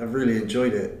 5-3. I really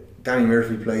enjoyed it. Danny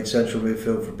Murphy played central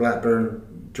midfield for Blackburn.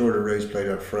 Jordan Rose played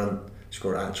up front,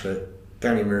 scored a hat-trick.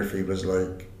 Danny Murphy was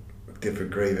like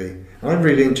different gravy. And I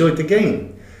really enjoyed the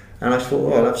game, and I thought,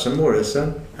 well, I'll have some more of this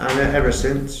then. And ever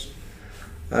since,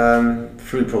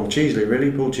 through Paul Cheesley,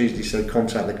 really, Paul Cheesley said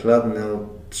contact the club and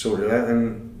they'll sort it out,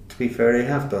 and to be fair, they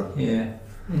have done. Yeah,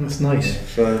 that's nice.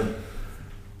 So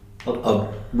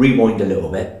I'll rewind a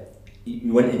little bit.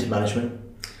 You went into management.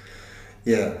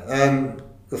 Yeah,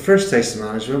 the first taste of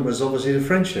management was obviously the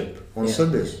Friendship on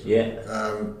Sundays. Yeah.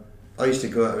 I used to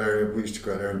go out there. We used to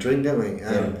go out there and drink, didn't we?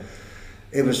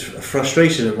 It was a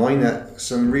frustration of mine that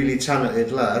some really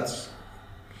talented lads,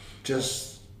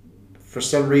 just for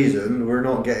some reason, were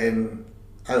not getting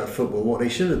out of football what they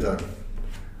should have done,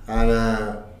 and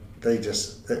I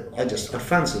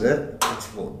fancied it,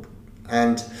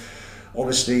 and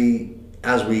obviously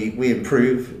as we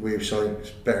improve, we've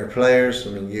signed better players.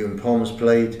 I mean, Ewan Palms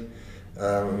played,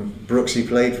 Brooksy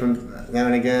played from now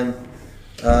and again,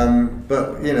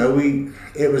 but you know,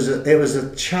 it was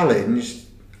a challenge.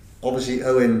 Obviously,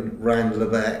 Owen ran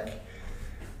Lebec,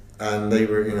 and they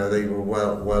were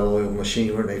well-oiled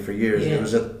machine, weren't they, for years? Yeah.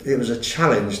 It was a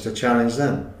challenge to challenge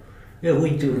them. Yeah,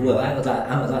 we do well out of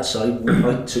that side.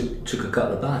 I took a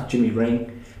couple of baths. Jimmy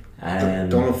Rain,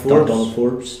 Donald Forbes. Donald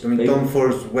Forbes. I mean, Don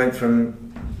Forbes went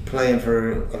from playing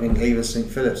for, I think, Avon St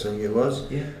Phillips, I think it was,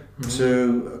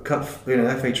 to a cup,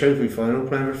 FA Trophy final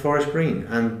playing for Forest Green,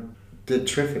 and did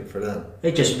terrific for them.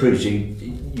 It just proves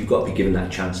you've got to be given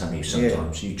that chance, haven't you?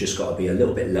 Sometimes you just got to be a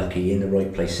little bit lucky, in the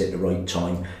right place at the right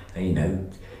time.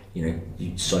 And you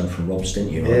signed from Robs,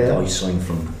 didn't you? Yeah. I signed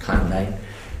from Clandown,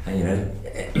 and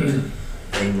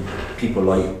and people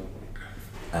like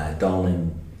Don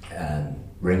and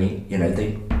Ringy,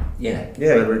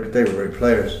 they were great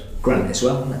players. Grant as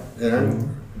well, wasn't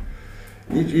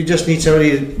it? You just need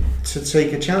somebody to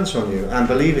take a chance on you and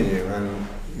believe in you, and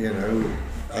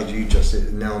as you just hit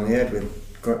the nail on the head with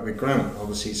Grant,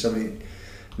 obviously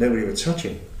nobody would touch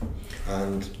him,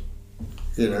 and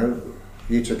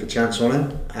you took a chance on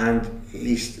him, and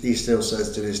he still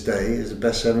says to this day is the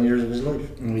best 7 years of his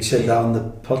life. And we said that on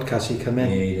the podcast he come in.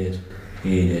 Yeah,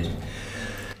 he did.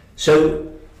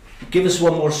 So, give us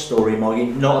one more story, Moggy,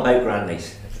 not about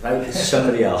Grantley's, about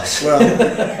somebody else. Well,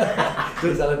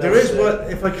 there is one,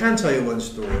 if I can tell you one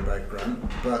story about Grant,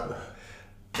 but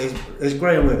there's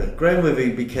Graham Wivey. Graham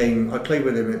Wivey I played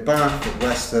with him at Bath, at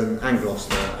Weston and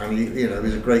Gloucester, and he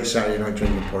was a great Saturday night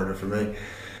drinking partner for me.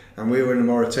 And we were in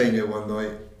Mauritania one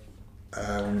night,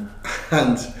 and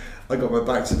I got my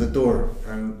back to the door,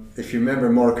 and if you remember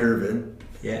Mark Irvin,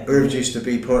 Irv used to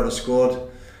be part of the squad,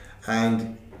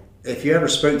 and if you ever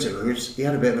spoke to Irv, he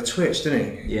had a bit of a twitch,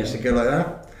 didn't he? He used to go like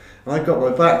that. And I got my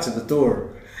back to the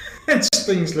door, and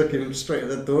Sting's looking straight at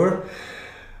the door,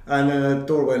 and the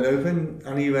door went open,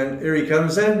 and he went, "Here he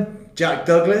comes then, Jack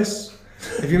Douglas."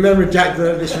 If you remember Jack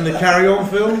Douglas from the Carry On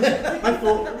film, I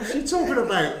thought, what's he talking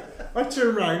about? I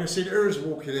turned around and seen Irv's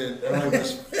walking in, and I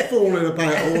was falling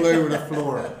about all over the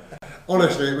floor.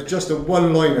 Honestly, it was just a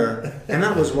one-liner, and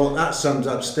that sums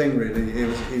up Sting really.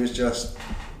 He was just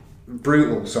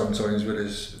brutal sometimes with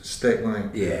his stick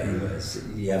line. Yeah, he was.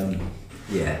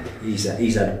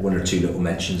 He's had one or two little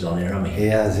mentions on here, hasn't he? He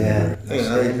has, yeah.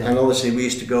 And obviously we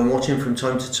used to go and watch him from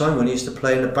time to time when he used to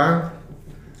play in the band.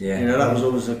 Yeah. That was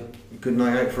always a good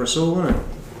night out for us all, wasn't it?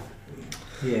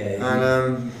 Yeah.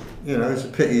 And it's a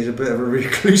pity he's a bit of a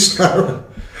recluse now.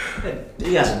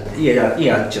 He hasn't. He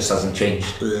just hasn't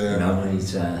changed.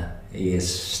 Yeah. He is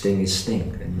Sting is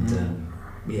Sting, and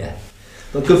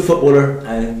but good footballer,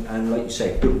 and like you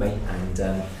say, good mate,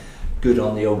 and good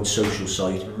on the old social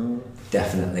side,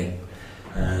 definitely.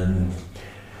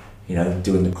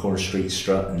 Doing the Corner Street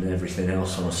strut and everything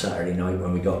else on a Saturday night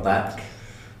when we got back.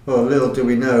 Well, little do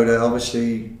we know that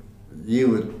obviously you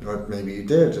would, or maybe you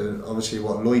did, obviously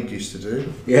what Lloyd used to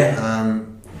do. Yeah.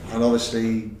 And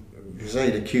obviously, you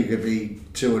say the queue could be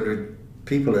 200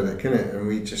 people in it, couldn't it? And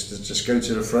we just go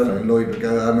to the front, and Lloyd would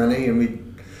go, how many? And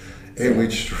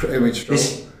we'd stroll.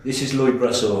 This is Lloyd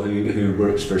Russell, who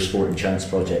works for Sporting Chance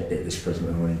Project at this present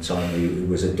moment in time. He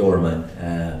was a doorman,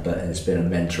 but has been a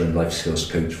mentor and life skills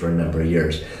coach for a number of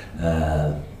years.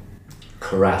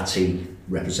 Karate,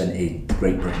 represented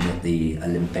Great Britain at the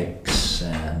Olympics.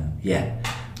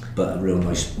 But a real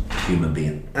nice human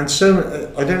being. And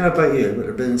so, I don't know about you, but there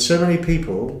have been so many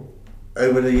people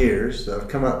over the years that have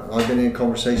come up. I've been in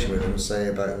conversation with them, say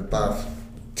about the Bath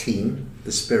team,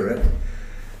 the spirit,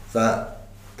 that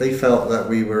they felt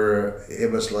that it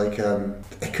was like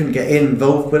they couldn't get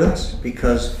involved with us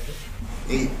because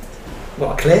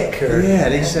what, a click?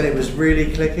 They said it was really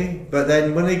clicky. But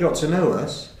then when they got to know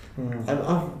us,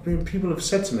 people have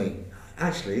said to me,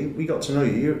 actually, we got to know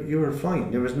you. You were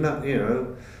fine. There was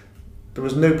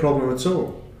no problem at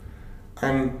all.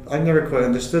 And I never quite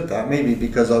understood that. Maybe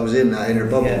because I was in that inner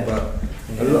bubble, but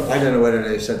I don't know whether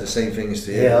they've said the same things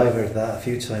to you. Yeah, I've heard that a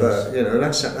few times. But you know,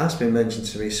 that's been mentioned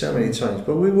to me so many times.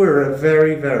 But we were a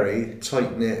very, very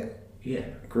tight knit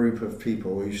group of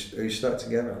people who stuck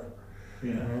together.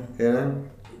 Yeah. You know.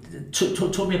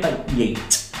 Talk me about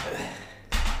Yeat.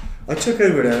 I took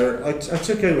over there. I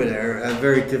took over there at a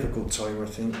very difficult time. I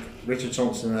think Richard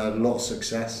Thompson had a lot of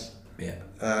success. Yeah.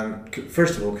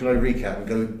 First of all, can I recap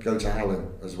and go to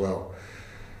Hallen as well?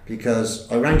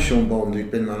 Because I rang Sean Bond,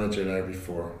 who'd been manager there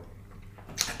before.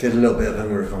 I did a little bit of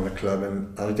homework on the club,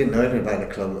 and I didn't know anything about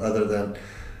the club other than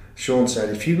Sean said,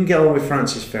 if you can get on with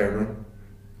Francis Fairman,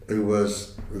 who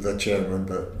was the chairman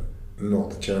but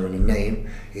not the chairman in name,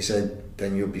 he said,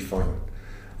 then you'll be fine.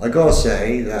 I gotta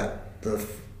say that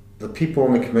the people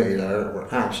on the committee there were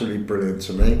absolutely brilliant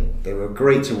to me. They were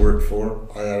great to work for.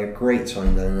 I had a great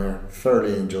time down there,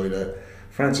 thoroughly enjoyed it.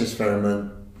 Francis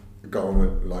Fairman got on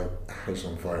with like a house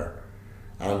on fire.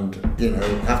 And, you know,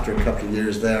 after a couple of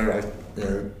years there,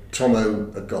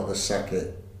 Tomo had got the sack at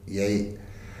Yate,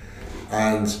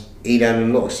 and he'd had a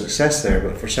lot of success there,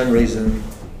 but for some reason,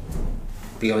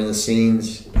 behind the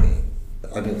scenes,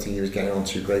 I didn't think he was getting on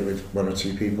too great with one or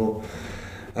two people.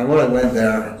 And when I went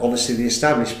there, obviously the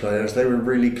established players, they were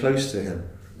really close to him,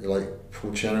 like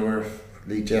Paul Chenoweth,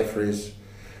 Lee Jeffries,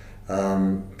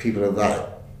 people of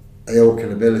that ilk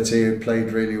and ability who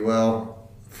played really well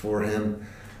for him,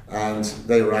 and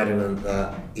they were adamant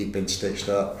that he'd been stitched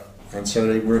up, and so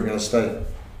they weren't going to stay.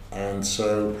 And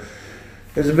so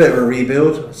it was a bit of a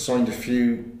rebuild. I signed a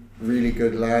few really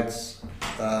good lads,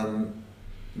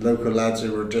 local lads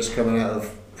who were just coming out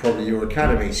of probably your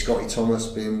academy, Scotty Thomas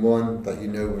being one that you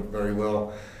know very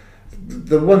well.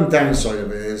 The one downside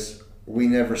of it is we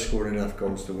never scored enough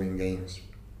goals to win games.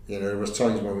 You know, there was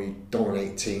times when we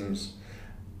dominate teams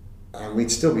and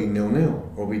we'd still be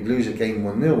 0-0, or we'd lose a game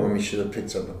 1-0 when we should have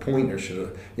picked up a point, or should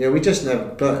have, you know, we just never,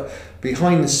 but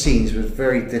behind the scenes was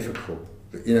very difficult.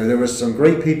 You know, there was some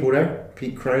great people there,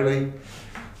 Pete Crowley,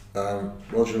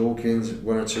 Roger Hawkins,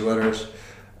 one or two others,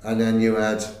 and then you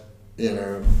had, you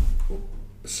know,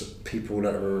 people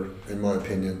that were, in my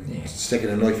opinion, sticking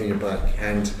a knife in your back.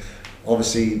 And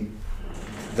obviously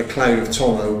the cloud of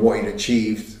Tomo, what he'd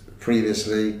achieved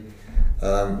previously,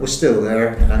 was still there,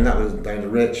 and that was down to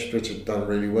Rich. Rich had done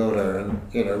really well there, and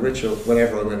you know, Rich,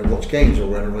 whenever I went to watch games or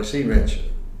whenever I see Rich,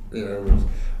 you know, was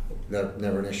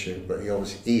never an issue, but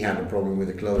he had a problem with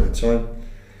the club at the time.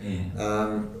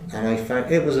 And I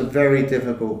found it was a very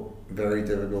difficult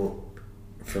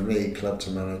for me club to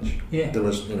manage. There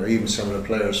was, you know, even some of the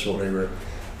players thought they were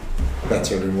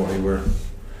better than what they were.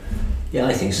 Yeah,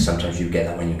 I think sometimes you get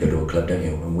that when you go to a club, don't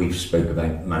you? And we've spoke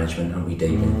about management, haven't we,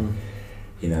 David?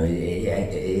 You know,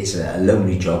 it's a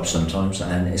lonely job sometimes,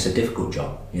 and it's a difficult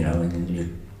job. You know,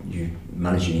 and you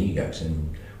managing egos,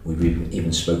 and we've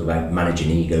even spoke about managing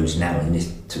egos now. And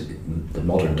the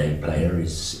modern day player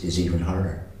is even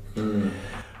harder.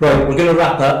 Right, we're going to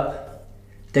wrap up.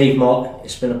 Dave Mogg,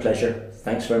 it's been a pleasure.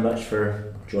 Thanks very much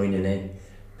for joining in.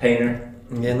 Painter.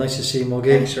 Yeah, nice to see you, Moggy.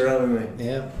 Thanks for having me.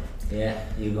 Yeah,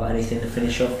 you got anything to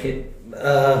finish off, kid?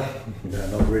 No,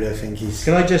 not really. I think he's...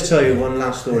 Can I just tell you one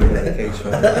last story about the Cage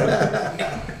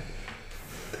fan?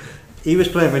 He was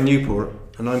playing for Newport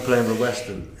and I'm playing for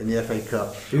Weston in the FA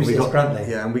Cup. Who's this, Brantley?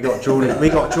 Yeah, and we got drawn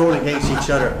against each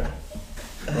other.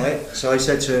 Right? So I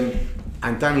said to him,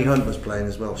 and Danny Hunt was playing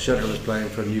as well, Shutter was playing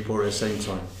for Newport at the same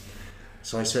time.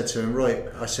 So I said to him, right,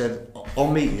 I said,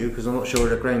 I'll meet you because I'm not sure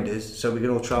where the ground is, so we can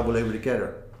all travel over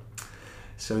together.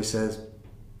 So he says,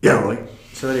 yeah, right.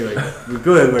 So anyway, we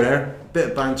go over there, bit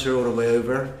of banter all the way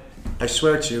over. I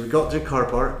swear to you, we got to the car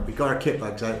park, we got our kit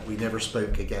bags out, we never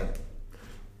spoke again.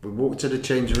 We walked to the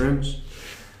changing rooms,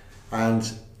 and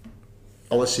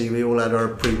obviously we all had our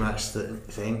pre-match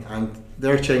thing, and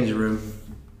their changing room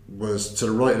was to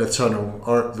the right of the tunnel,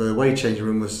 the away changing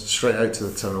room was straight out to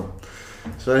the tunnel.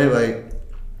 So anyway,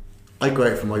 I go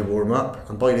out for my warm-up,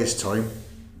 and by this time,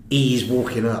 he's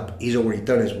walking up. He's already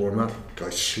done his warm-up,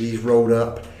 got his sleeves rolled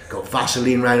up, got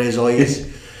Vaseline around his eyes,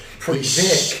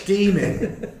 he's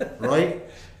steaming, right?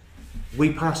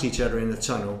 We passed each other in the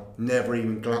tunnel, never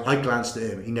even I glanced at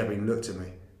him, he never even looked at me,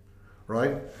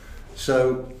 right?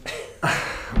 So,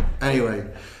 anyway,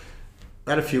 I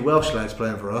had a few Welsh lads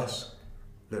playing for us,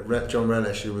 John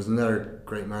Relish, who was another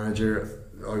great manager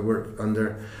I worked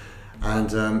under,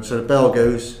 and so the bell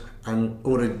goes, and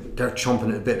they're chomping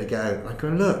at a bit to get out. I'm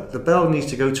going, look, the bell needs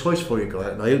to go twice before you go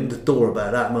out. And I opened the door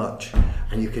about that much,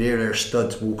 and you could hear their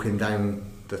studs walking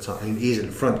down the top. And he's in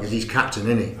the front because he's captain,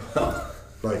 isn't he?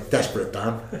 Like, desperate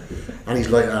damn. And he's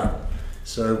like that.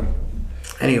 So,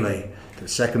 anyway, the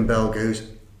second bell goes,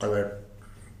 I went,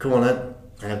 come on then.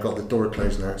 And I've got the door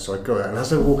closed now, so I go out. And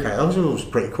as I walk out, I was always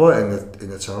pretty quiet in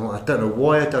the tunnel. I don't know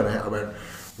why I done it. I went,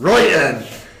 right then,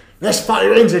 let's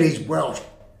fire into these Welsh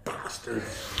bastards.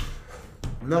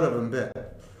 None of them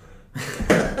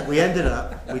bit. We ended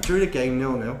up, we drew the game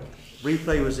 0-0.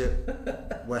 Replay was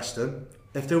at Weston.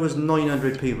 If there was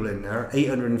 900 people in there,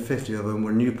 850 of them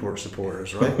were Newport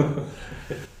supporters, right?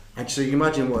 And so you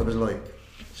imagine what it was like.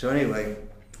 So anyway,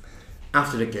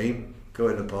 after the game, go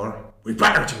in the bar. We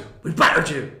battered you! We battered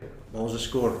you! What was the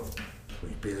score? We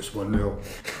beat us 1-0.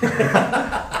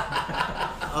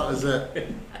 That was it.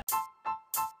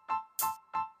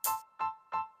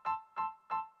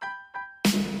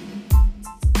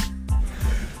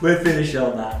 We'll finish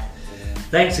on that.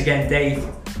 Thanks again, Dave.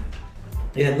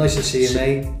 Yeah, nice to see you,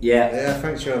 mate. Yeah, Yeah,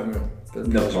 thanks for having me.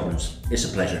 no problems. It's a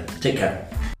pleasure. Take care.